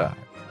Jakarta. God.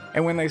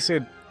 And when they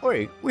said,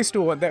 "Oi, we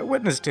still want that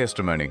witness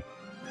testimony,"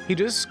 he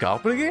just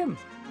scalped again.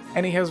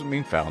 And he hasn't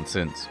been found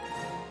since.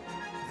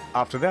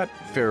 After that,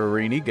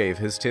 Ferrarini gave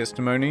his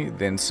testimony,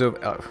 then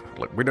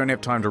look, we don't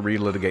have time to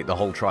relitigate the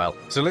whole trial,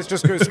 so let's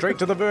just go straight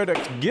to the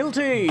verdict.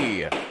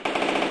 Guilty!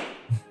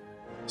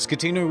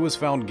 Schettino was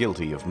found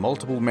guilty of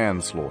multiple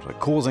manslaughter,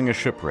 causing a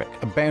shipwreck,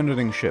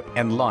 abandoning ship,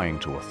 and lying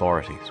to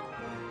authorities.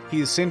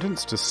 He is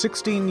sentenced to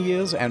 16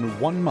 years and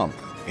 1 month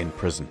in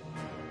prison.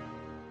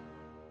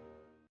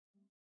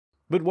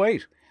 But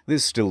wait,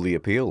 there's still the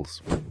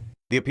appeals.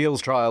 The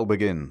appeals trial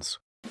begins.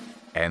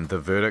 And the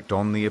verdict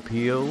on the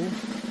appeal?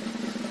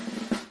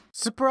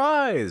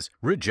 Surprise!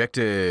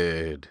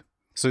 Rejected!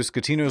 So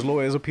Schettino's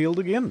lawyers appealed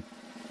again.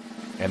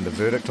 And the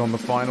verdict on the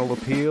final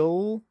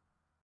appeal?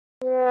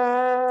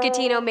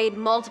 Schettino made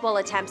multiple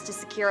attempts to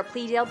secure a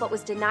plea deal, but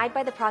was denied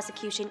by the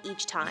prosecution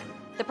each time.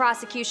 The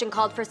prosecution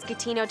called for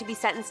Schettino to be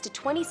sentenced to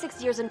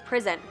 26 years in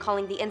prison,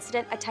 calling the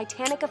incident a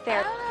Titanic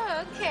affair.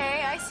 Oh,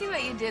 okay, I see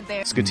what you did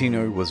there.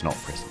 Schettino was not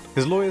present.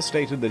 His lawyers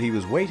stated that he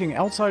was waiting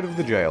outside of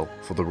the jail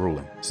for the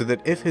ruling, so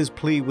that if his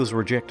plea was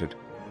rejected,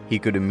 he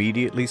could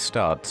immediately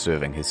start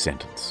serving his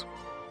sentence.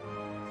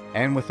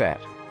 And with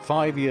that,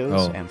 5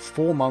 years and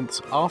 4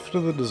 months after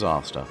the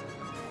disaster,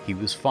 he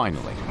was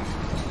finally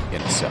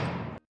in a cell.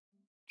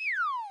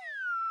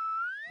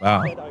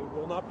 Wow. I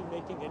will not be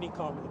making any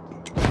comment.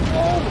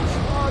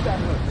 Oh, that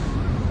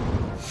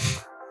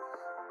hurts.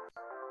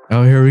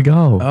 Oh, here we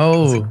go.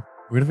 Oh,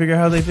 we're gonna figure out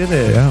how they did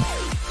it. Yeah.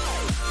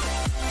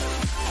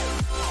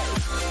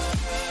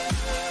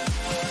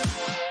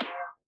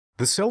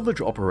 The salvage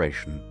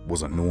operation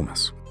was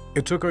enormous.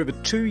 It took over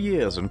 2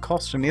 years and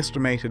cost an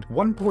estimated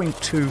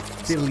 $1.2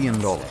 billion.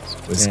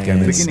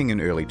 Beginning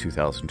in early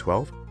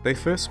 2012, they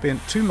first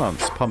spent 2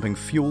 months pumping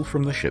fuel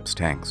from the ship's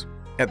tanks.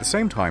 At the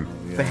same time,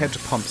 they had to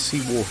pump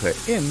seawater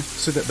in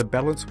so that the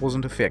balance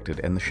wasn't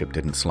affected and the ship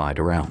didn't slide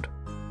around.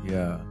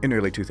 Yeah. In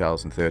early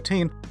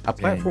 2013, a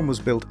platform was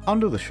built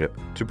under the ship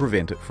to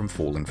prevent it from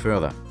falling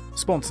further.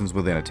 Sponsons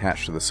were then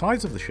attached to the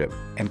sides of the ship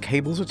and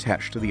cables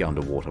attached to the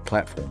underwater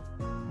platform.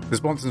 The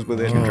sponsons were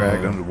then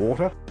dragged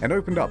underwater and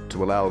opened up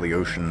to allow the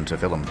ocean to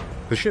fill them.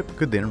 The ship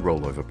could then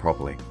roll over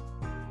properly.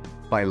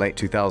 By late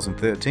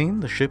 2013,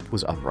 the ship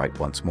was upright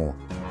once more.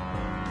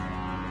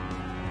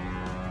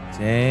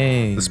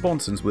 Dang. The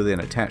sponsons were then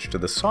attached to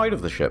the side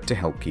of the ship to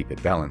help keep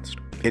it balanced.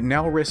 It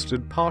now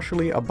rested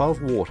partially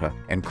above water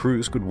and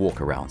crews could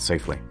walk around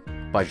safely.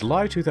 By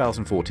July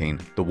 2014,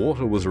 the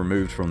water was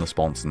removed from the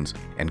sponsons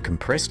and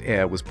compressed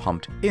air was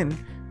pumped in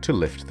to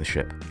lift the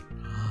ship.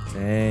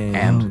 Dang.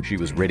 And she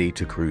was ready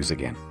to cruise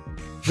again.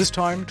 This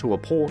time to a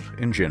port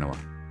in Genoa.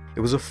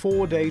 It was a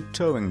 4-day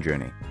towing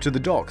journey to the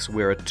docks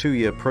where a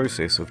 2-year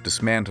process of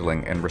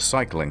dismantling and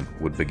recycling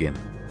would begin.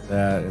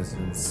 That is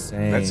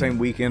insane. That same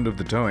weekend of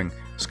the towing,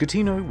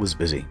 Schettino was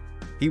busy.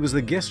 He was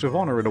the guest of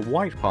honor at a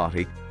white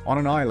party on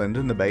an island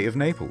in the Bay of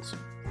Naples.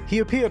 He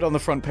appeared on the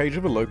front page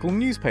of a local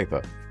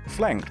newspaper,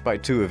 flanked by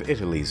 2 of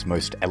Italy's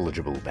most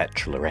eligible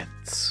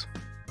bachelorettes.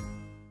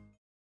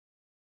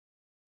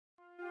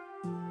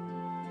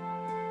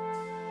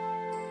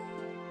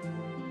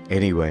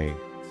 Anyway,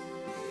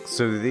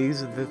 so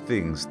these are the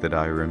things that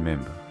I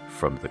remember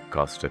from the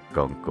Costa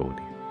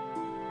Concordia.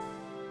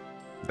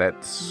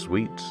 That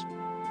sweet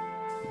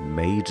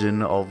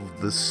maiden of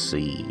the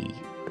sea.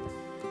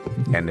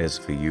 And as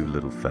for you,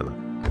 little fella,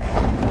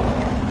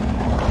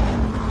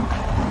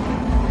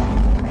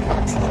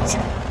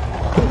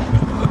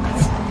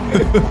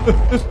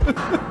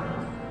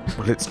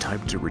 well, it's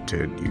time to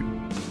return you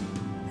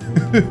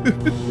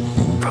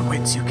from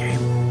whence you came.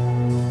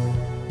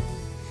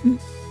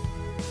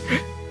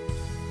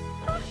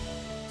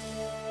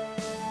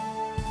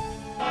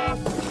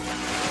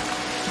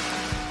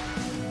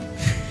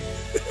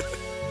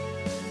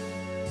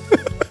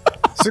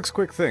 6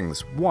 quick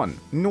things. 1.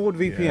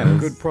 NordVPN,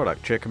 good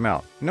product, check them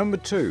out. Number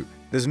 2,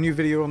 there's a new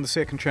video on the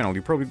second channel.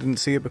 You probably didn't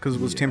see it because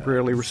it was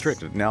temporarily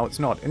restricted. Now it's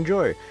not.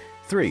 Enjoy.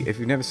 3, if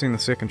you've never seen the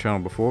second channel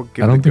before,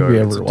 give it a go.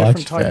 It's a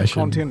different type of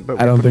content,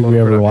 but I don't think we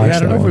ever watched that. I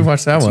don't know if we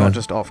watched that it's one. Not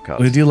just offcuts.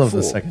 We do love 4,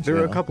 the second channel.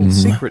 there are a couple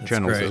secret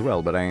channels as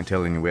well, but I ain't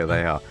telling you where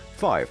they are.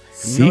 5,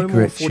 no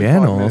more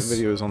 45-minute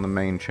videos on the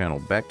main channel.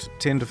 Back to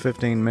 10 to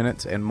 15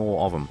 minutes and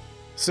more of them.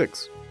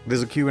 6,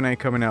 there's a Q&A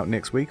coming out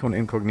next week on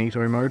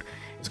incognito mode.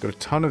 It's got a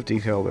ton of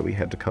detail that we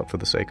had to cut for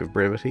the sake of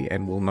brevity,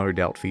 and will no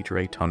doubt feature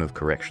a ton of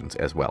corrections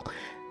as well.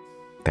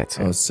 That's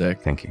it. Oh,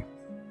 sick. Thank you.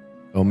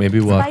 Oh,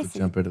 maybe we'll have to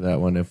jump into that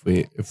one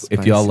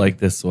if y'all like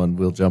this one.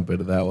 We'll jump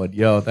into that one.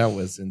 Yo, that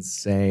was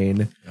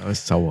insane. That was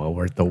so well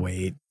worth the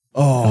wait.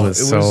 Oh, it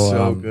was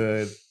so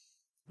good.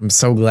 I'm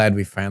so glad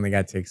we finally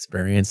got to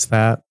experience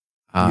that.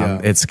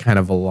 It's kind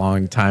of a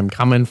long time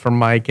coming for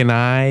Mike and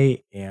I,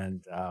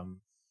 and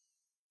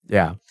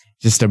yeah,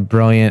 just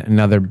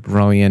another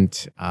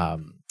brilliant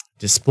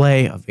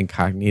display of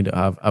incognito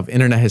of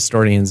internet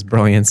historians'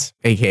 brilliance,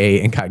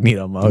 aka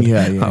incognito mode.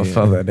 I'll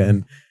fill that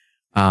in.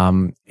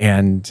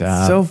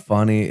 So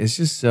funny. It's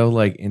just so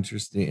like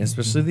interesting,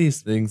 especially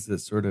these things that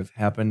sort of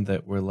happened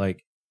that were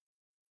like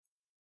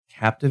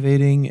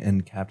captivating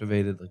and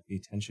captivated like the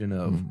attention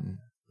of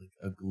like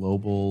a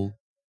global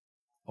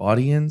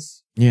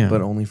audience,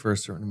 but only for a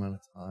certain amount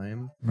of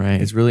time.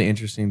 Right. It's really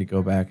interesting to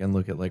go back and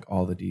look at like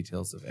all the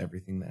details of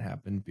everything that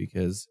happened,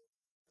 because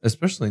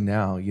especially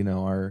now, you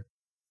know,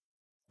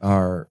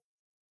 our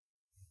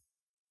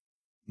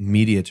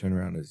media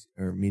turnaround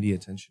or media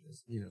attention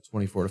is, you know,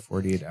 24 to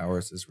 48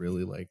 hours is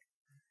really like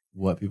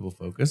what people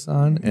focus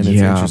on. And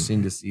it's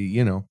interesting to see,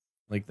 you know,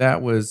 like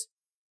that was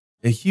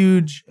a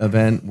huge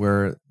event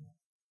where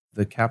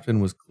the captain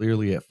was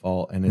clearly at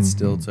fault, and it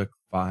still took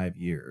 5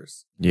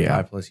 years,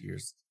 5+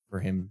 years for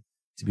him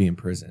to be in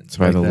prison. That's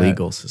why the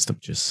legal system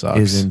just sucks.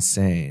 Is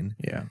insane.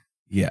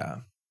 Yeah.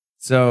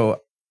 So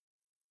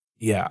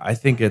yeah, I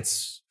think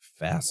it's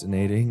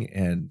fascinating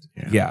and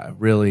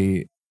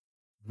really,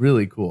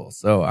 really cool.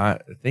 So I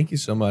thank you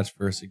so much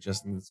for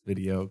suggesting this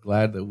video.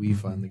 Glad that we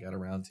finally got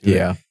around to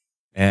it.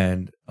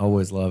 And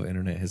always love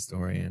Internet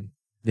Historian.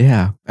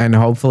 Yeah, and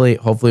hopefully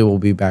we'll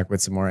be back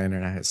with some more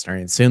Internet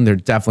Historians soon.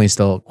 There's definitely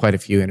still quite a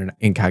few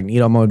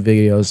incognito mode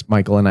videos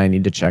Michael and I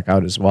need to check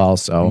out as well.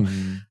 So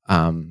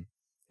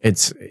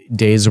it's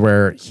days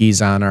where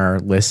he's on our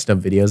list of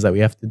videos that we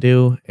have to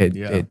do.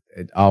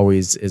 It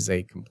always is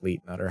a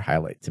complete and utter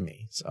highlight to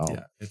me. So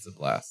yeah, it's a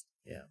blast.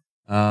 Yeah.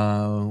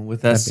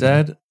 With that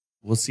said,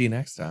 we'll see you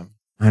next time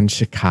on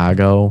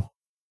Chicago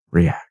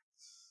React.